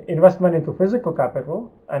 investment into physical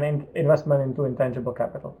capital, and investment into intangible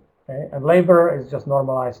capital. Okay, and labor is just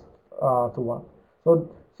normalized to 1.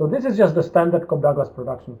 So this is just the standard Cobb-Douglas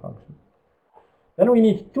production function. Then we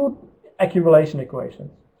need 2 accumulation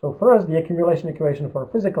equations. So first, the accumulation equation for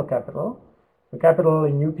physical capital. The capital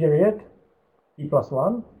in new period, T plus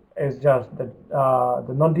 1, is just the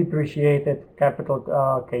non-depreciated capital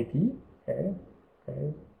KT, okay,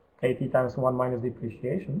 KT times 1 minus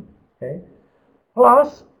depreciation, okay,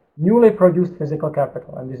 plus newly produced physical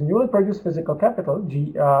capital. And this newly produced physical capital,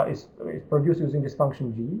 G, is produced using this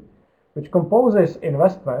function G, which composes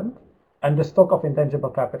investment and the stock of intangible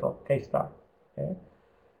capital, K star. Okay.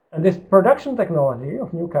 And this production technology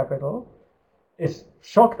of new capital is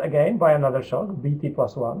shocked again by another shock, BT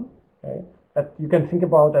plus 1, okay, that you can think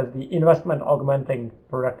about as the investment augmenting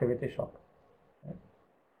productivity shock. Okay.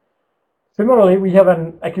 Similarly, we have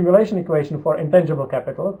an accumulation equation for intangible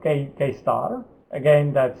capital, K star.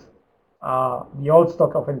 Again, that's the old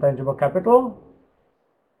stock of intangible capital,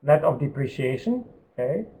 net of depreciation,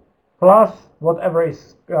 okay, plus whatever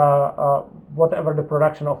the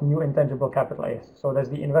production of new intangible capital is. So there's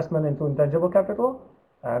the investment into intangible capital,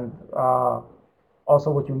 and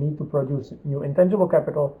also what you need to produce new intangible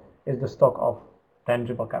capital is the stock of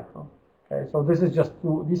tangible capital. Okay, so these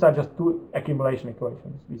are just 2 accumulation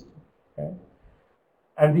equations. These 2. Okay,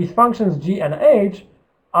 and these functions G and H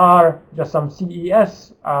are just some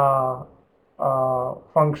CES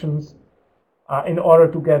functions in order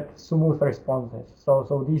to get smooth responses.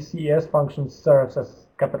 So these CES functions serves as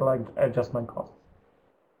capital adjustment costs.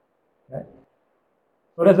 Okay?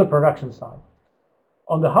 So that's the production side.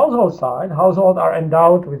 On the household side, households are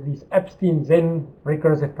endowed with these Epstein-Zinn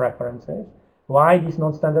recursive preferences. Why these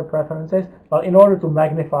non-standard preferences? Well, in order to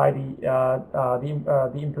magnify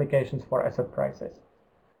the implications for asset prices.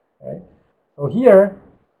 Okay? So here,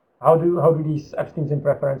 how do these Epstein-Zinn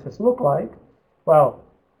preferences look like? Well,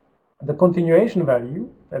 the continuation value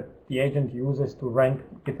that the agent uses to rank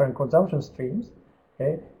different consumption streams,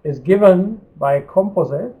 okay, is given by a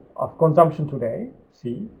composite of consumption today,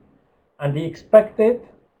 C, and the expected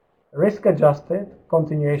risk-adjusted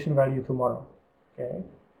continuation value tomorrow. Okay.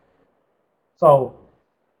 So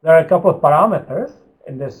there are a couple of parameters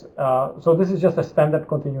in this. So this is just a standard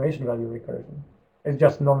continuation value recursion. It's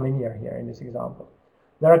just nonlinear here in this example.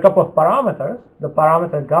 There are a couple of parameters. The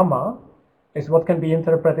parameter gamma is what can be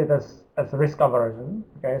interpreted as risk aversion.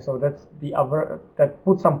 Okay, so that's that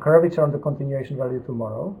puts some curvature on the continuation value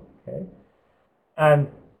tomorrow. Okay, and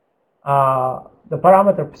the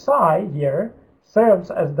parameter psi here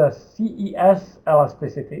serves as the CES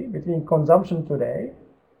elasticity between consumption today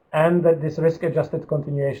and this risk-adjusted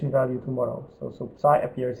continuation value tomorrow. So psi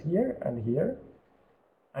appears here and here,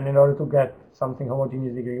 and in order to get something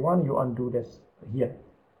homogeneous degree 1, you undo this here.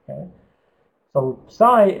 Okay. So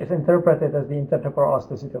psi is interpreted as the intertemporal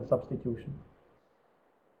elasticity of substitution.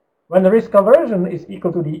 When the risk aversion is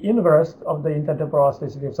equal to the inverse of the intertemporal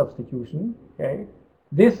elasticity of substitution, okay,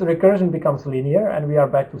 this recursion becomes linear, and we are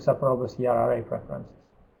back to separable CRRA preferences.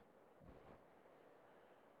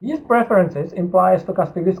 These preferences imply a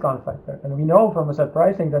stochastic discount factor, and we know from asset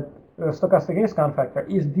pricing that the stochastic discount factor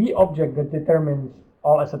is the object that determines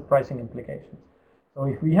all asset pricing implications. So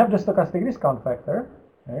if we have the stochastic discount factor,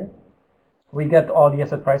 okay, we get all the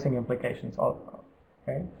asset pricing implications.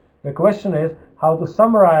 Okay. The question is how to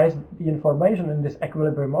summarize the information in this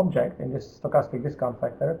equilibrium object, in this stochastic discount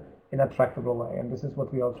factor, in a tractable way, and this is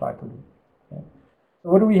what we all try to do. Okay. So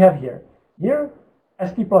what do we have here? Here,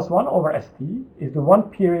 ST plus 1 over ST is the 1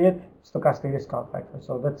 period stochastic discount factor.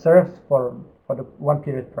 So that serves for the 1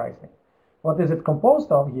 period pricing. What is it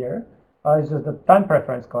composed of here? Is just the time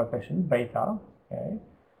preference coefficient, beta. Okay.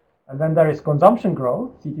 And then there is consumption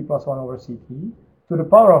growth, CT plus 1 over CT, to the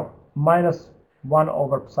power of minus 1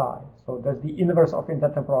 over psi. So that's the inverse of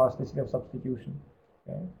intertemporal elasticity of substitution.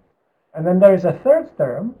 Okay. And then there is a third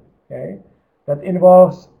term, okay, that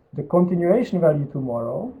involves the continuation value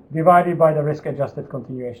tomorrow divided by the risk-adjusted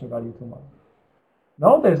continuation value tomorrow.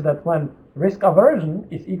 Notice that when risk aversion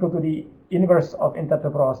is equal to the inverse of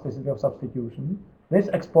intertemporal elasticity of substitution, this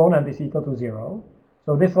exponent is equal to 0.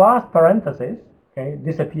 So this last parenthesis, okay,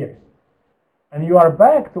 disappears. And you are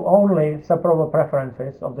back to only separable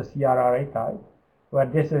preferences of the CRRA type, where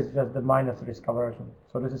this is just the minus risk aversion.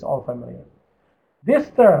 So this is all familiar. This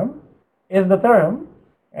term is the term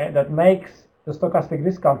that makes the stochastic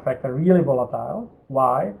discount factor really volatile.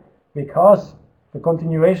 Why? Because the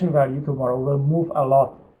continuation value tomorrow will move a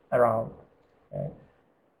lot around. Okay?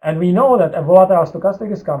 And we know that a volatile stochastic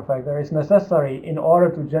discount factor is necessary in order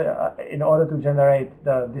to generate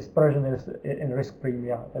the dispersion in risk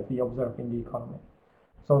premia that we observe in the economy.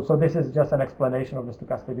 So this is just an explanation of the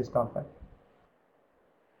stochastic discount factor.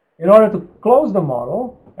 In order to close the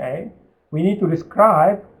model, okay, we need to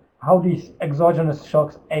describe how these exogenous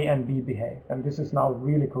shocks A and B behave, and this is now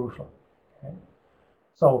really crucial. Okay?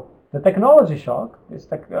 So the technology shock, this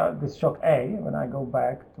shock A, when I go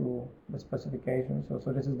back to the specification,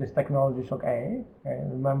 so this is this technology shock A. Okay?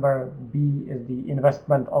 Remember, B is the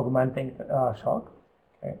investment augmenting shock.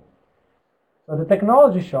 Okay? So the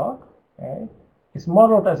technology shock, okay, is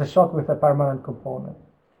modeled as a shock with a permanent component.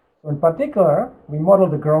 So in particular, we model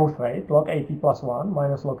the growth rate, log AT plus 1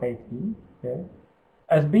 minus log AT, okay,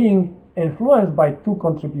 as being influenced by two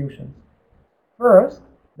contributions. First,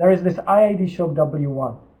 there is this IID shock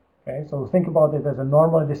W1. Okay, so think about it as a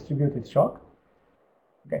normally distributed shock.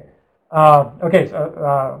 Okay,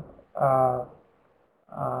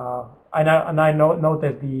 and I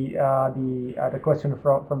noticed the question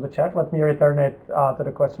from the chat. Let me return it to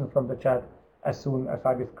the question from the chat as soon as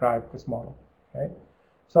I describe this model. Okay,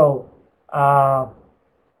 so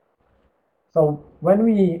when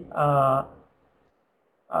we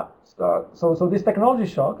so this technology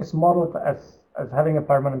shock is modeled as having a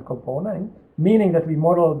permanent component, meaning that we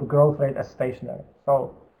model the growth rate as stationary.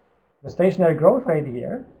 So the stationary growth rate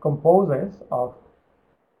here composes of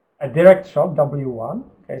a direct shock W1.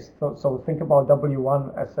 Okay, so think about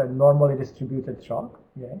W1 as a normally distributed shock.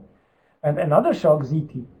 Okay, and another shock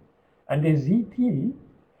ZT, and this ZT,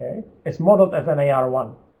 okay, is modeled as an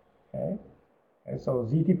AR1. Okay, so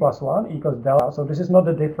ZT plus 1 equals delta. So this is not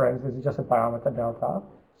the difference. This is just a parameter delta.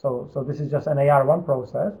 So this is just an AR1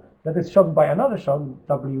 process that is shocked by another shock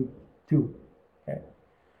W2. Okay.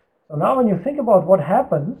 So now when you think about what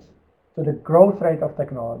happens to the growth rate of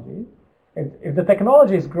technology, if the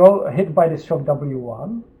technology is hit by this shock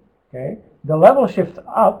W1, okay, the level shifts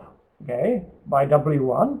up, okay, by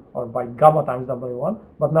W1 or by gamma times W1,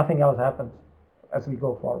 but nothing else happens as we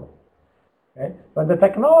go forward. Okay. When the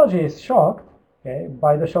technology is shocked, okay,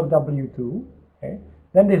 by the shock W2, okay,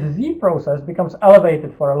 then this Z process becomes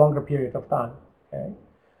elevated for a longer period of time. Okay?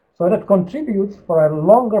 So that contributes for a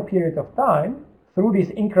longer period of time through these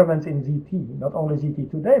increments in ZT, not only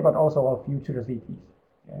ZT today, but also all future ZTs.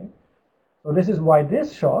 Okay? So this is why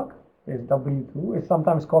this shock, this W2, is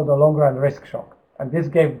sometimes called the long-run risk shock. And this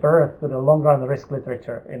gave birth to the long-run risk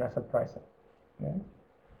literature in asset pricing. Okay?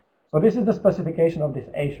 So this is the specification of this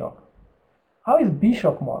A shock. How is B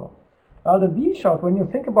shock modeled? The B shock, when you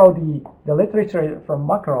think about the literature from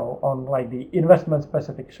Macro on like the investment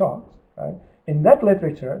specific shocks, right? In that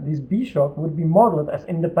literature, this B shock would be modeled as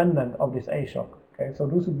independent of this A shock. Okay, so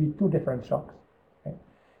those would be two different shocks. Okay?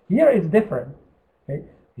 Here it's different. Okay?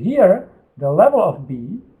 Here, the level of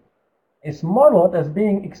B is modeled as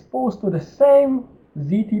being exposed to the same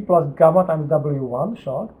ZT plus gamma times W1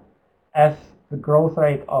 shock as the growth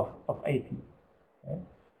rate of AT. Okay?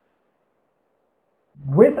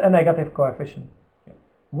 With a negative coefficient. Okay.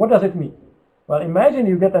 What does it mean? Well, imagine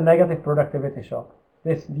you get a negative productivity shock.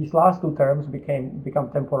 These last two terms become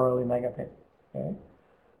temporarily negative. Okay.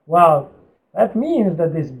 Well, that means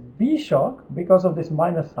that this B shock, because of this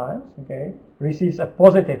minus signs, okay, receives a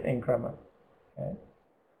positive increment. Okay.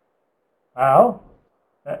 Well,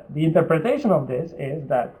 the interpretation of this is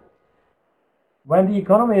that when the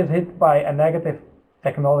economy is hit by a negative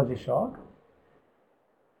technology shock,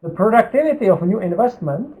 the productivity of new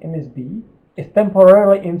investment in this B is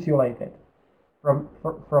temporarily insulated from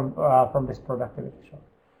this productivity shock.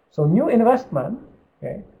 So new investment,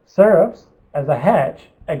 okay, serves as a hedge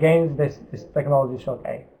against this technology shock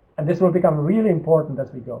A, and this will become really important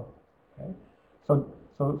as we go. Okay?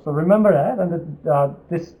 So remember that, and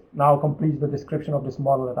this now completes the description of this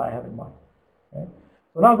model that I have in mind. Okay?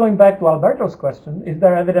 So now going back to Alberto's question, is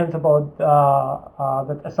there evidence about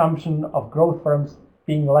that assumption of growth firms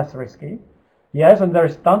being less risky? Yes, and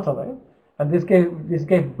there's tons of it, and this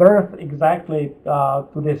gave birth exactly to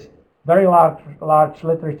this very large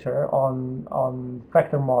literature on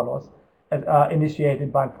factor models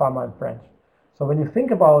initiated by Fama and French. So when you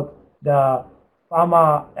think about the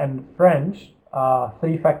Fama and French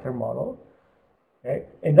three-factor model, okay,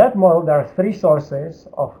 in that model there are three sources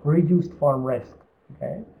of reduced form risk.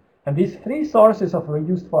 Okay, and these three sources of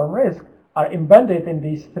reduced form risk are embedded in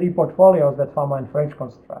these three portfolios that Fama and French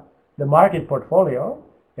construct. The market portfolio,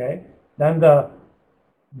 okay, then the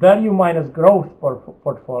value minus growth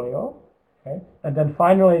portfolio, okay, and then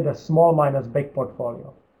finally the small minus big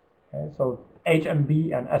portfolio. Okay, so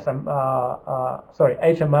HMB and HML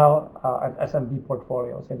and SMB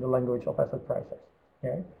portfolios in the language of asset prices.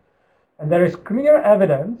 Okay, and there is clear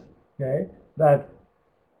evidence, okay, that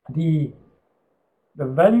the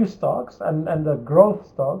value stocks and the growth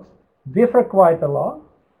stocks differ quite a lot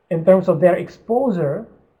in terms of their exposure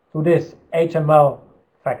to this HML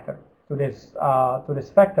factor, to this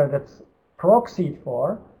factor that's proxied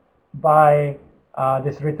for by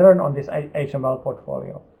this return on this HML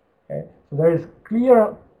portfolio. Okay, so there is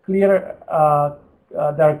there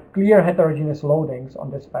are clear heterogeneous loadings on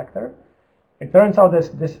this factor. It turns out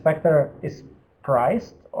this factor is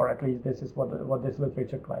priced, or at least this is what this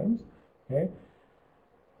literature claims. Okay,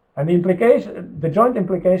 and the joint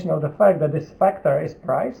implication of the fact that this factor is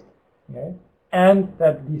priced, okay, and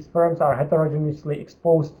that these firms are heterogeneously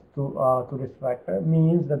exposed to this factor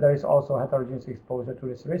means that there is also heterogeneous exposure to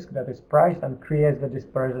this risk that is priced and creates the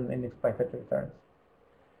dispersion in expected returns.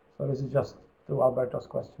 So this is just to Alberto's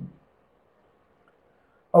question.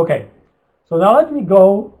 Okay, so now let me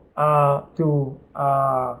go to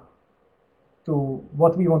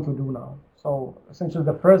what we want to do now. So essentially,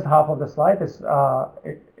 the first half of the slide is the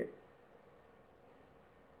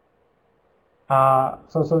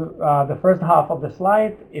first half of the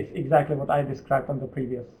slide is exactly what I described on the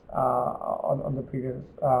previous on the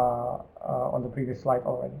previous slide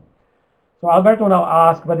already. So Alberto now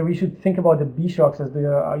asked whether we should think about the B shocks as the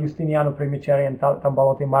Justiniano Primiceri and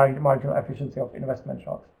Tambalotti marginal efficiency of investment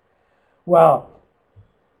shocks. Well,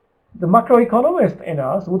 the macroeconomist in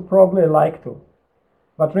us would probably like to.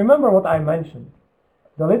 But remember what I mentioned.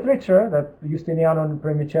 The literature that Justiniano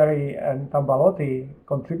Primiceri and Tambalotti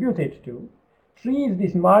contributed to treats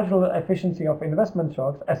this marginal efficiency of investment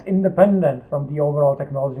shocks as independent from the overall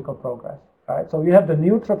technological progress. Right? So you have the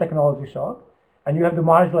neutral technology shock, and you have the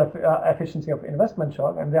marginal efficiency of investment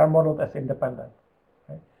shock, and they are modeled as independent.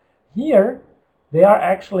 Okay? Here, they are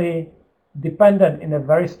actually dependent in a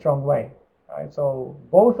very strong way. Right? So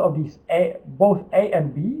both of these, both A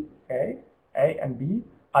and B, okay, A and B,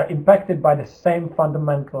 are impacted by the same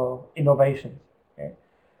fundamental innovations. Okay?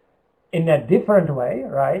 In a different way,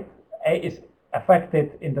 right? A is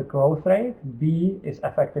affected in the growth rate, B is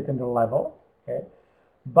affected in the level. Okay?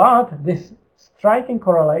 But this striking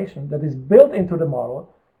correlation that is built into the model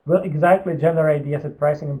will exactly generate the asset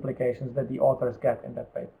pricing implications that the authors get in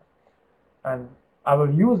that paper. And I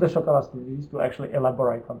will use the shock elasticities to actually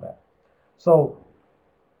elaborate on that. So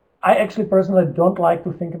I actually personally don't like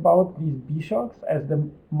to think about these B shocks as the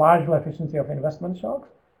marginal efficiency of investment shocks,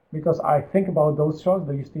 because I think about those shocks,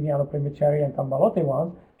 the Justiniano Primiceri and Tambalotti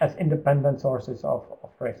ones, as independent sources of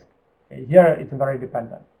risk. Okay, here it's very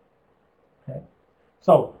dependent. Okay.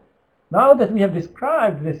 So now that we have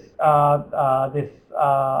described these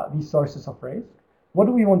sources of risk, what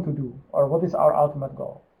do we want to do, or what is our ultimate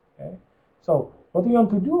goal? Okay. So what we want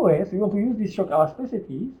to do is we want to use these shock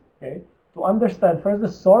elasticities, okay, to understand first the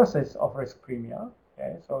sources of risk premia.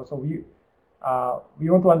 Okay, so we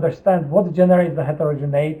want to understand what generates the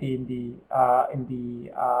heterogeneity in the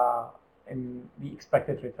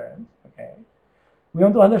expected returns. Okay, we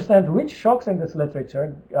want to understand which shocks in this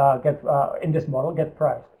literature in this model get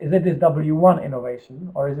priced. Is it this W1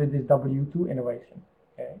 innovation or is it this W2 innovation?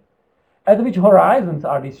 Okay, at which horizons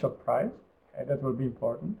are these shock priced? Okay, that will be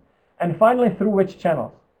important. And finally, through which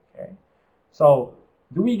channels? Okay, so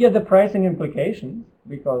do we get the pricing implications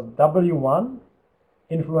because W1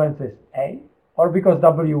 influences A or because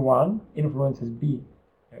W1 influences B?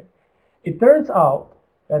 Okay. It turns out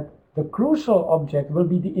that the crucial object will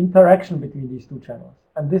be the interaction between these two channels.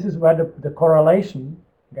 And this is where the correlation,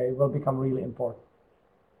 okay, will become really important.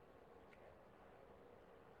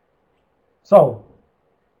 So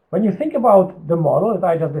when you think about the model that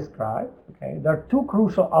I just described, okay, there are two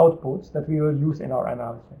crucial outputs that we will use in our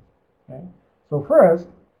analysis. Okay. So first,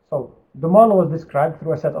 the model was described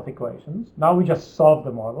through a set of equations. Now we just solve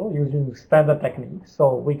the model using standard techniques.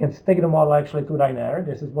 So we can stick the model actually to linear.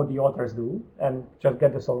 This is what the authors do, and just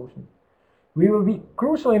get the solution. We will be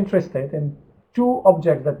crucially interested in two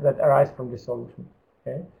objects that arise from this solution.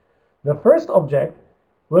 Okay? The first object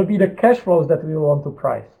will be the cash flows that we want to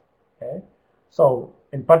price. Okay? So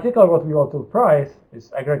in particular, what we want to price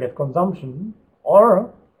is aggregate consumption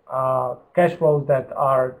or cash flows that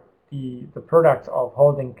are the products of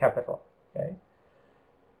holding capital. Okay?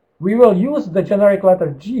 We will use the generic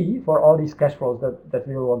letter G for all these cash flows that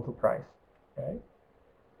we will want to price. Okay?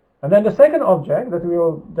 And then the second object that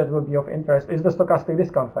will be of interest is the stochastic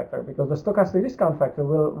discount factor, because the stochastic discount factor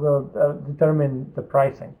will determine the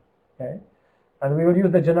pricing. Okay? And we will use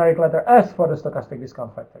the generic letter S for the stochastic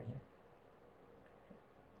discount factor here.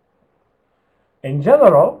 In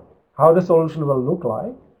general, how the solution will look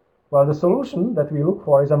like Well, the solution that we look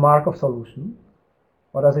for is a Markov solution.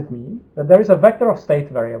 What does it mean? That there is a vector of state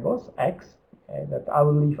variables, x, okay, that I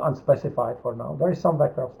will leave unspecified for now. There is some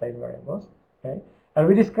vector of state variables, okay, and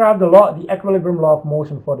we describe the equilibrium law of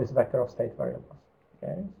motion for this vector of state variables.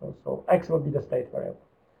 Okay, so x will be the state variable,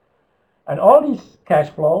 and all these cash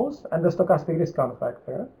flows and the stochastic discount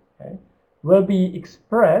factor, okay, will be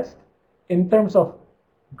expressed in terms of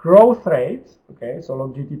growth rates. Okay, so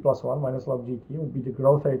log gt plus 1 minus log gt would be the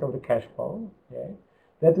growth rate of the cash flow. Okay,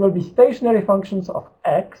 that will be stationary functions of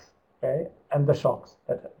x, okay, and the shocks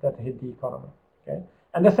that hit the economy. Okay,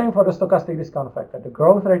 and the same for the stochastic discount factor. The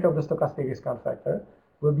growth rate of the stochastic discount factor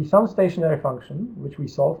will be some stationary function which we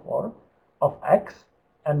solve for of x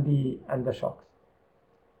and the shocks.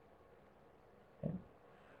 Okay.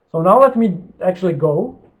 So now let me actually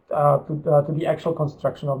go to the actual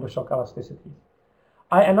construction of the shock elasticities.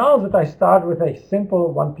 I announced that I start with a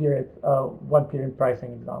simple one period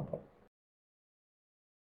pricing example.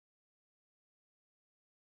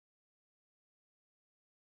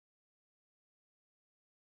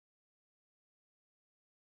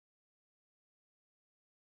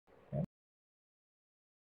 Okay.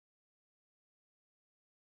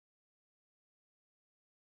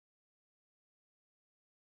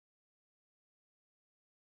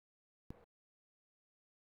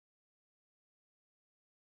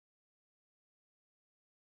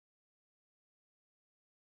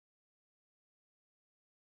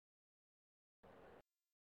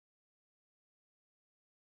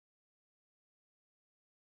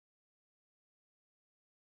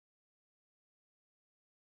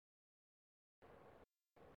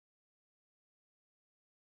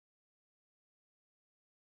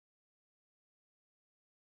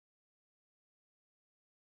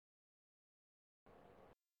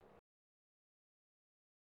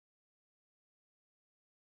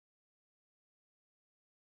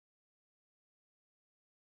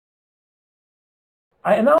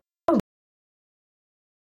 I announced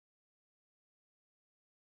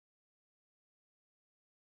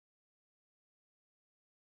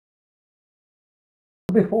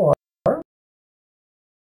before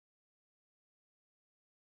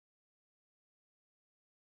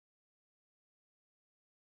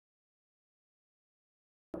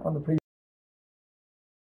on the previous.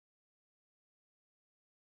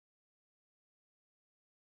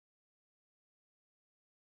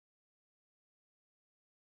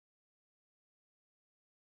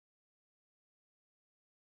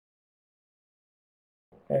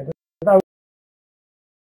 Okay, that I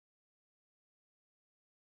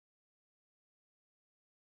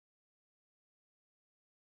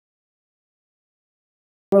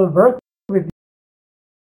will work with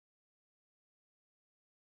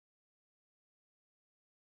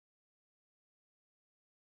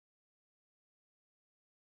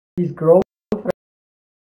these growth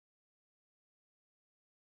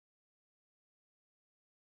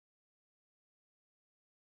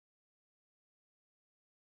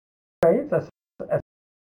rates as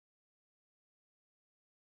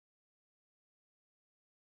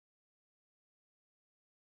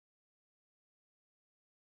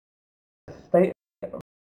state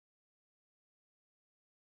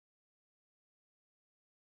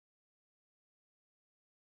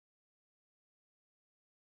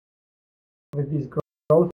with these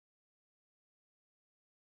growth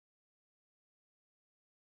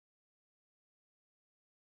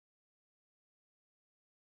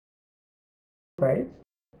rates.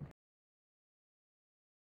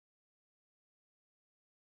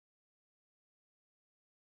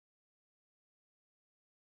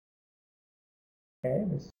 Okay,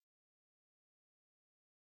 this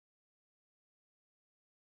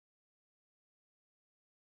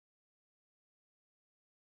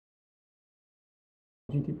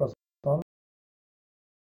gt plus 1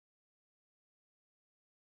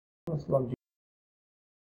 plus log gt.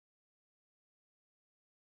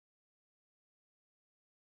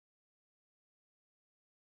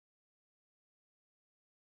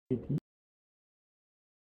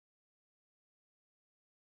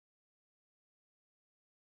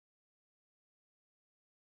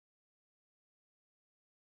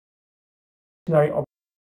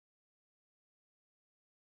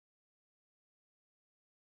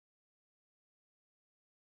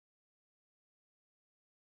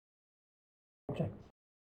 Objects.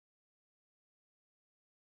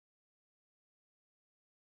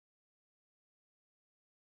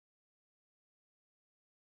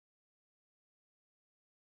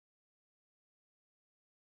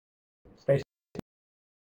 Station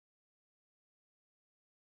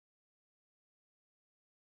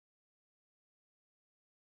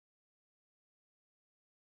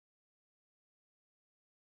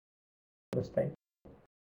the state.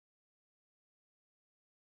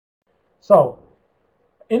 So,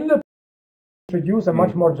 in the introduce a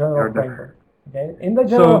much more general framework. Okay, in the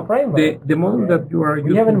general framework, the model that you are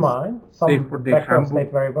using, we have in mind some for the vector of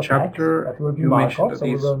state variable chapter, x that will be Markov. So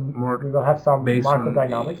we will have some Markov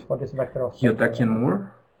dynamics for this vector of state variable.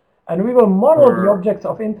 And we will model the objects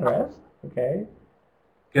of interest, okay,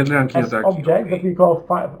 as objects that we call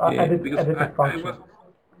additive functions.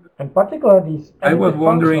 And particularly these I was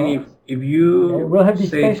wondering if you will have these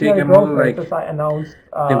stationary growth rates as I announced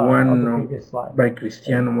the one on the previous slide. by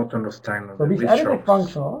Cristiano Motonostaino. So these additive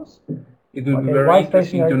functions, it will be very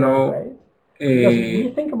interesting to know because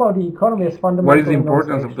we think about the economy as fundamentally what is the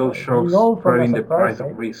importance of those shocks driving the price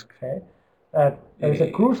of risk. Okay, that there is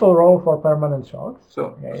a crucial role for permanent shocks.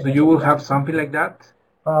 So you will have something like that?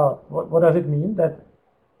 Well, what does it mean? That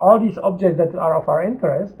all these objects that are of our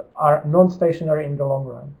interest are non-stationary in the long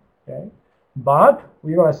run. Okay, but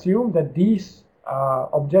we will assume that these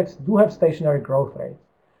objects do have stationary growth rates.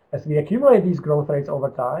 As we accumulate these growth rates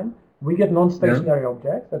over time, we get non-stationary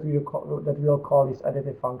objects that we will call these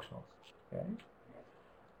additive functionals. Okay.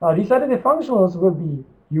 Now, these additive functionals will be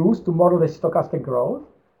used to model the stochastic growth,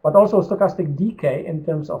 but also stochastic decay in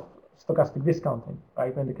terms of stochastic discounting,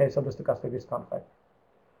 right? In the case of the stochastic discount factor.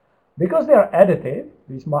 Because they are additive,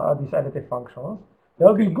 these additive functionals,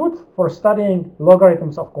 they'll be good for studying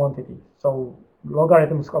logarithms of quantity. So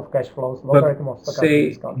logarithms of cash flows, logarithm of stochastic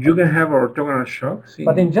discount. You can have orthogonal shocks.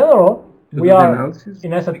 But in general, we are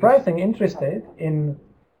in asset pricing interested in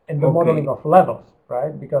the modeling of levels,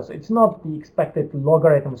 right? Because it's not the expected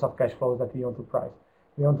logarithms of cash flows that we want to price.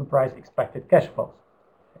 We want to price expected cash flows.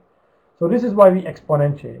 So this is why we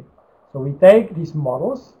exponentiate. So we take these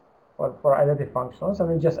models for additive functions and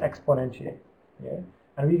we just exponentiate. Okay?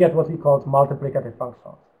 And we get what we call multiplicative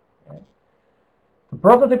functions. Okay? The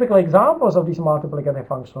prototypical examples of these multiplicative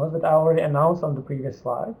functions that I already announced on the previous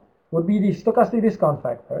slide would be the stochastic discount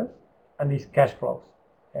factors and these cash flows.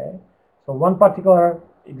 Okay? So one particular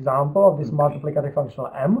example of this multiplicative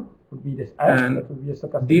functional M would be this H, that would be a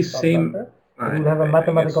stochastic discount factor. We will have a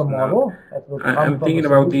mathematical model that will come I'm thinking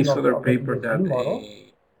about this other paper that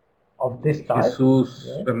of this type.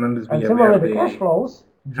 And similarly, the cash flows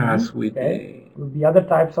has with would be other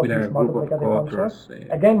types of these multiplicative functions.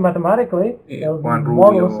 Again, mathematically, there will be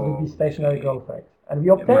models with these stationary growth rates. And we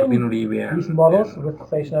obtain these models with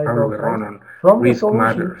stationary growth rates from the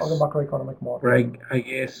solution of the macroeconomic model. Right, I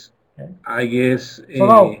guess so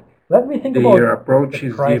now, let me think about their approach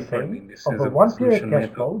is pricing different in the sense of a of one-period cash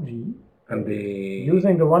flow, G, and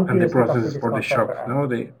using the one-period processes for the shocks. No,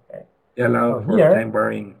 they allow for time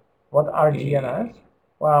varying. What are G and S?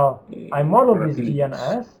 Well, I modeled this G and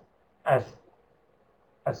S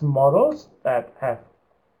as models that have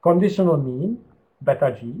conditional mean,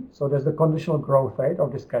 beta G. So there's the conditional growth rate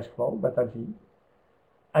of this cash flow, beta G.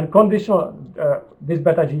 And conditional, this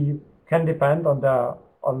beta G can depend on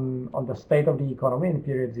the state of the economy in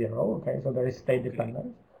period 0. Okay, so there is state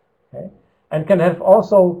dependence. Okay, and can have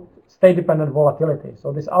also state dependent volatility.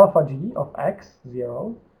 So this alpha G of X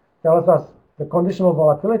 0 tells us the conditional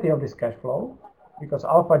volatility of this cash flow, because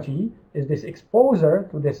alpha G is this exposure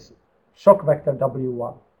to this shock vector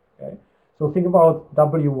W1. Okay, so think about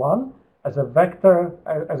W1 as a vector,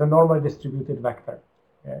 as a normally distributed vector,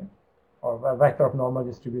 okay, or a vector of normally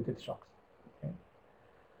distributed shocks. Okay.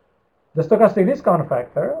 The stochastic discount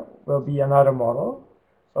factor will be another model,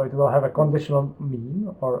 so it will have a conditional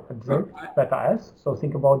mean or a drift beta S. So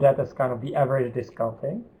think about that as kind of the average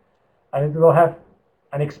discounting, and it will have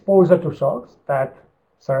an exposure to shocks that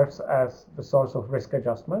serves as the source of risk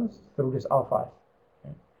adjustments through this alpha.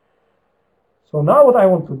 Okay. So now what I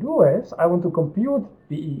want to do is I want to compute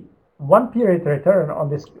the one-period return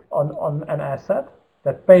on an asset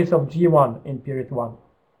that pays off G1 in period 1.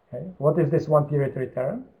 Okay. What is this one-period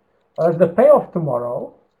return? Well, it's the payoff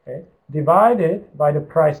tomorrow, okay, divided by the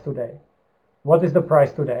price today. What is the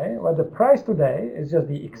price today? Well, the price today is just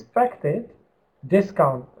the expected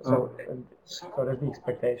discount. So that's the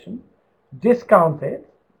expectation discounted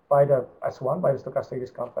by the S1, by the stochastic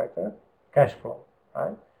discount factor, cash flow,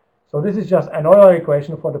 right? So this is just an Euler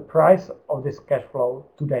equation for the price of this cash flow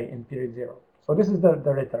today in period 0. So this is the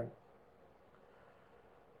return.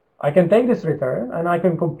 I can take this return and I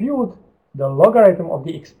can compute the logarithm of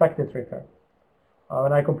the expected return.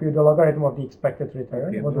 When I compute the logarithm of the expected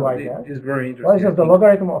return, what do I get? It's very interesting. Well, it's just the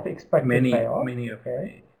logarithm of expected payoff,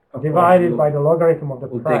 divided by the logarithm of the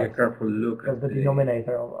price. Take a careful look at the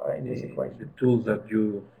denominator in this equation. The tools that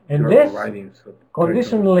you in this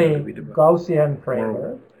conditionally Gaussian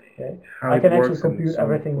framework, Okay, how I can it actually works and compute some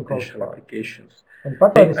everything in closed potential form. applications. In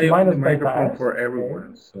particular, this I open minus the beta microphone s, for okay,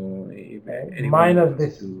 everyone, so if anyone minus wants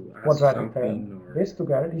this to ask quadratic term, something or this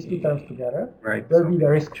together, these two terms together, write will be something the in the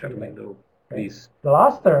risk chat premium. window, Okay. please The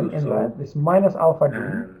last term do in so. red, this minus alpha g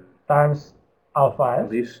times alpha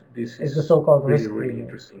s, this is the so-called really, risk really premium.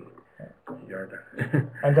 Interesting.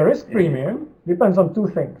 And the risk premium depends on two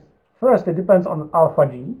things. First, it depends on alpha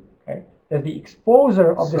g. Okay, that's the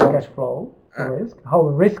exposure of this cash flow to risk, how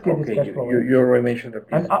risky this cash flow is. You already mentioned that.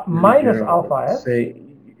 And minus alpha s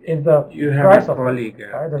is the price of risk.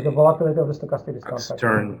 Right? That's the volatility of the stochastic discount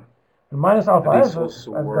factor. And minus alpha s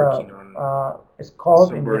is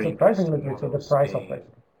called in the asset pricing literature the price of risk.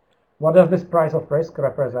 What does this price of risk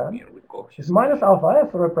represent? This minus alpha f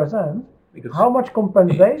represents how much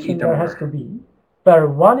compensation there has to be per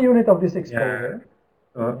 1 unit of this exposure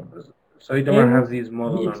so Itamar has this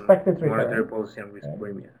model the expected on monetary return, policy and risk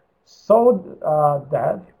premium. So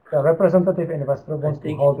that the representative investor wants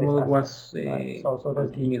to hold this asset. Was, right? So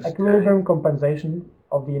there's the equilibrium compensation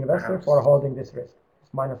of the investor for holding this risk.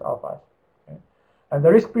 It's minus alpha. Okay? And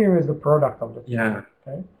the risk premium is the product of this. Yeah.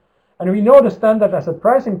 Okay? And we know the standard asset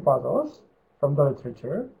pricing puzzles from the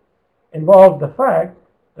literature involve the fact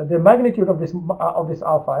that the magnitude of this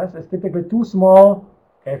alpha s is typically too small,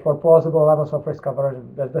 okay, for plausible levels of risk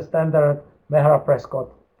aversion. That's the standard Mehra-Prescott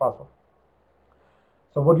puzzle.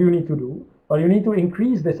 So what do you need to do? Well, you need to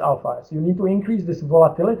increase this alpha s. You need to increase this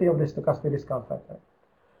volatility of the stochastic discount factor.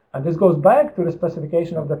 And this goes back to the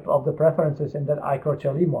specification of the preferences in that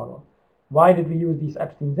Eichler-Chelee model. Why did we use these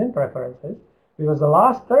Epstein-Zinn preferences? Because the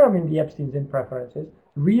last term in the Epstein-Zinn preferences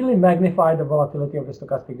really magnified the volatility of the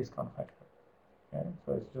stochastic discount factor. Okay?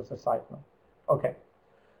 So it's just a side note. Okay.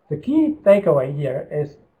 The key takeaway here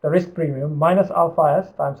is the risk premium minus alpha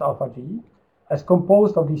s times alpha g as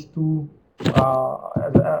composed of these two,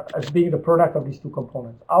 as being the product of these two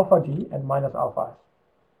components, alpha g and minus alpha s.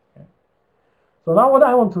 Okay. So now what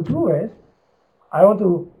I want to do is, I want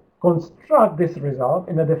to construct this result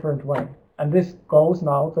in a different way. And this goes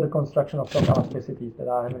now to the construction of stock elasticities that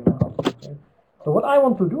I have in mind. Okay. So what I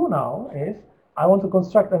want to do now is, I want to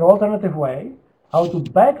construct an alternative way how to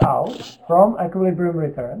back out from equilibrium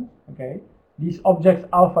returns, okay, these objects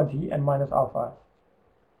alpha g and minus alpha s.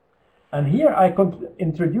 And here I could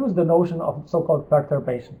introduce the notion of so-called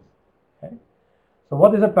perturbations. Okay. So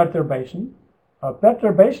what is a perturbation? A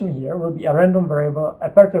perturbation here will be a random variable. A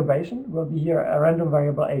perturbation will be here a random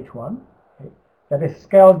variable h1, okay, that is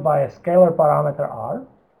scaled by a scalar parameter r,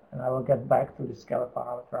 and I will get back to the scalar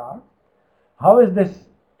parameter r. How is this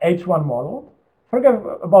h1 modeled? Forget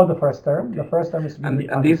about the first term. The first term is really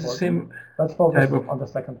and this is the same. Let's focus on the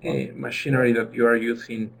second one. Machinery that you are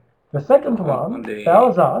using. The second one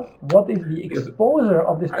tells us what is the exposure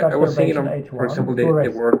of this perturbation H1 for example, to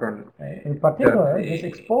risk. Work on in particular, this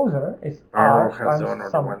exposure is R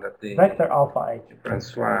times some vector alpha H.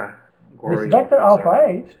 This vector alpha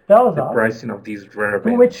H tells us pricing of these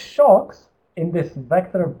to which shocks in this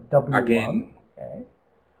vector W1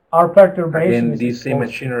 our perturbation is this same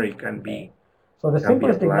machinery can be. So the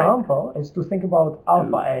simplest example is to think about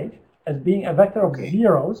alpha H as being a vector of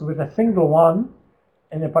zeros with a single one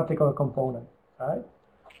in a particular component, right?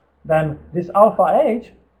 Then this alpha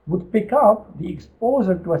H would pick up the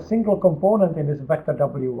exposure to a single component in this vector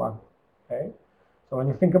W1, okay? So when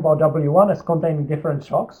you think about W1 as containing different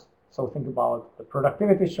shocks, so think about the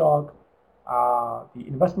productivity shock, the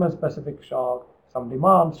investment specific shock, some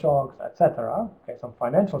demand shocks, etc., okay, some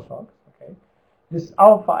financial shocks, okay? This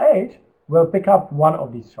alpha H will pick up one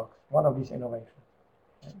of these shocks, one of these innovations.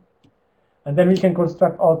 Okay? And then we can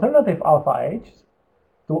construct alternative alpha H's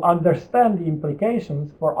to understand the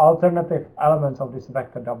implications for alternative elements of this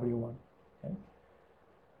vector W1. Okay?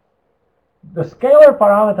 The scalar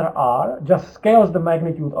parameter R just scales the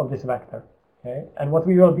magnitude of this vector. Okay? And what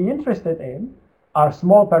we will be interested in are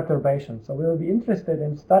small perturbations. So we will be interested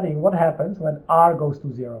in studying what happens when R goes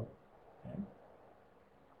to 0. Okay?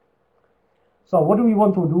 So what do we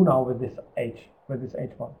want to do now with this H, with this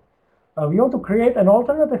H1? We want to create an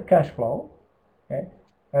alternative cash flow, okay,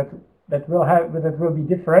 that will be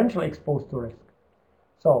differentially exposed to risk.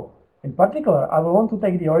 So in particular, I will want to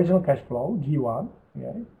take the original cash flow G1,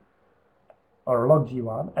 okay, or log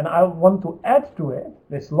G1, and I want to add to it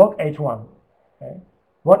this log H1. Okay.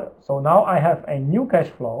 So now I have a new cash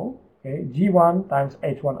flow, okay, G1 times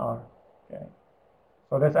H1R. Okay.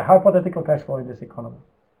 So that's a hypothetical cash flow in this economy.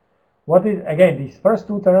 What is, again, these first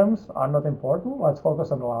two terms are not important. Let's focus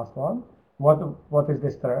on the last one. What is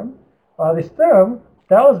this term? This term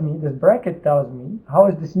tells me, this bracket tells me, how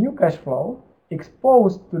is this new cash flow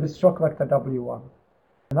exposed to this shock vector W1.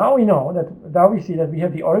 Now we know that, now we see that we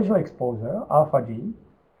have the original exposure, alpha G,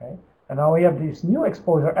 Okay? And now we have this new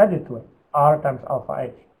exposure added to it, R times alpha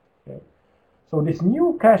H. Okay? So this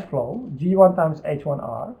new cash flow, G1 times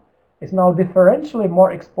H1R, is now differentially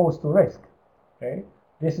more exposed to risk. Okay?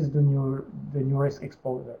 This is the new risk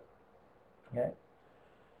exposure. Okay?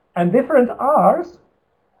 And different R's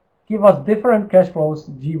give us different cash flows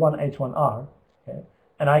G1, H1R. Okay?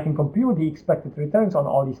 And I can compute the expected returns on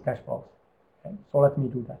all these cash flows. Okay? So let me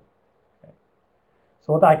do that. Okay?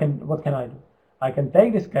 So what can I do? I can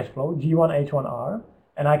take this cash flow, G1, H1R,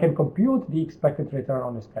 and I can compute the expected return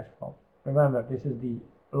on this cash flow. Remember, this is the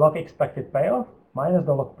log expected payoff minus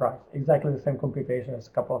the log price. Exactly the same computation as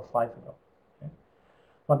a couple of slides ago. Okay?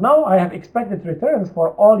 But now I have expected returns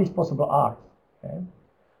for all these possible R's. Okay?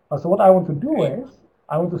 So what I want to do is,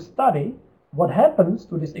 I want to study what happens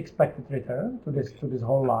to this expected return, to this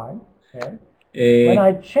whole line, okay? When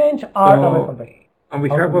I change R a little bit. On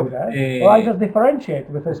behalf of well, I just differentiate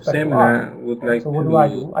with respect to R. So what do I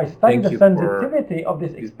do? I study the sensitivity of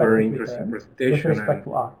this expected return with respect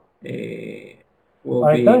to R.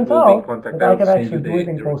 But it turns out that I can actually do it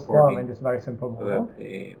in closed form in this very simple model. So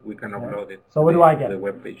that we can upload it so what do I get? to the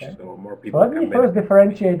web page, okay? So more people let me first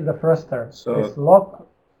differentiate the first term. So this log.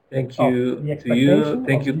 Thank you to you.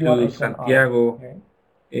 Thank you to Santiago.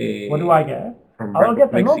 Okay. What do I get? I will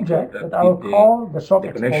get an object that I will call the shock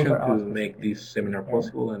exposure to make this seminar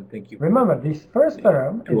possible, and thank you. Remember, this first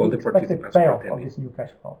term is the expected payoff of this new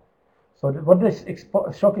cash flow. So what this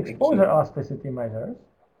shock exposure elasticity measures,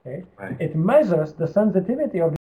 okay, it measures the sensitivity of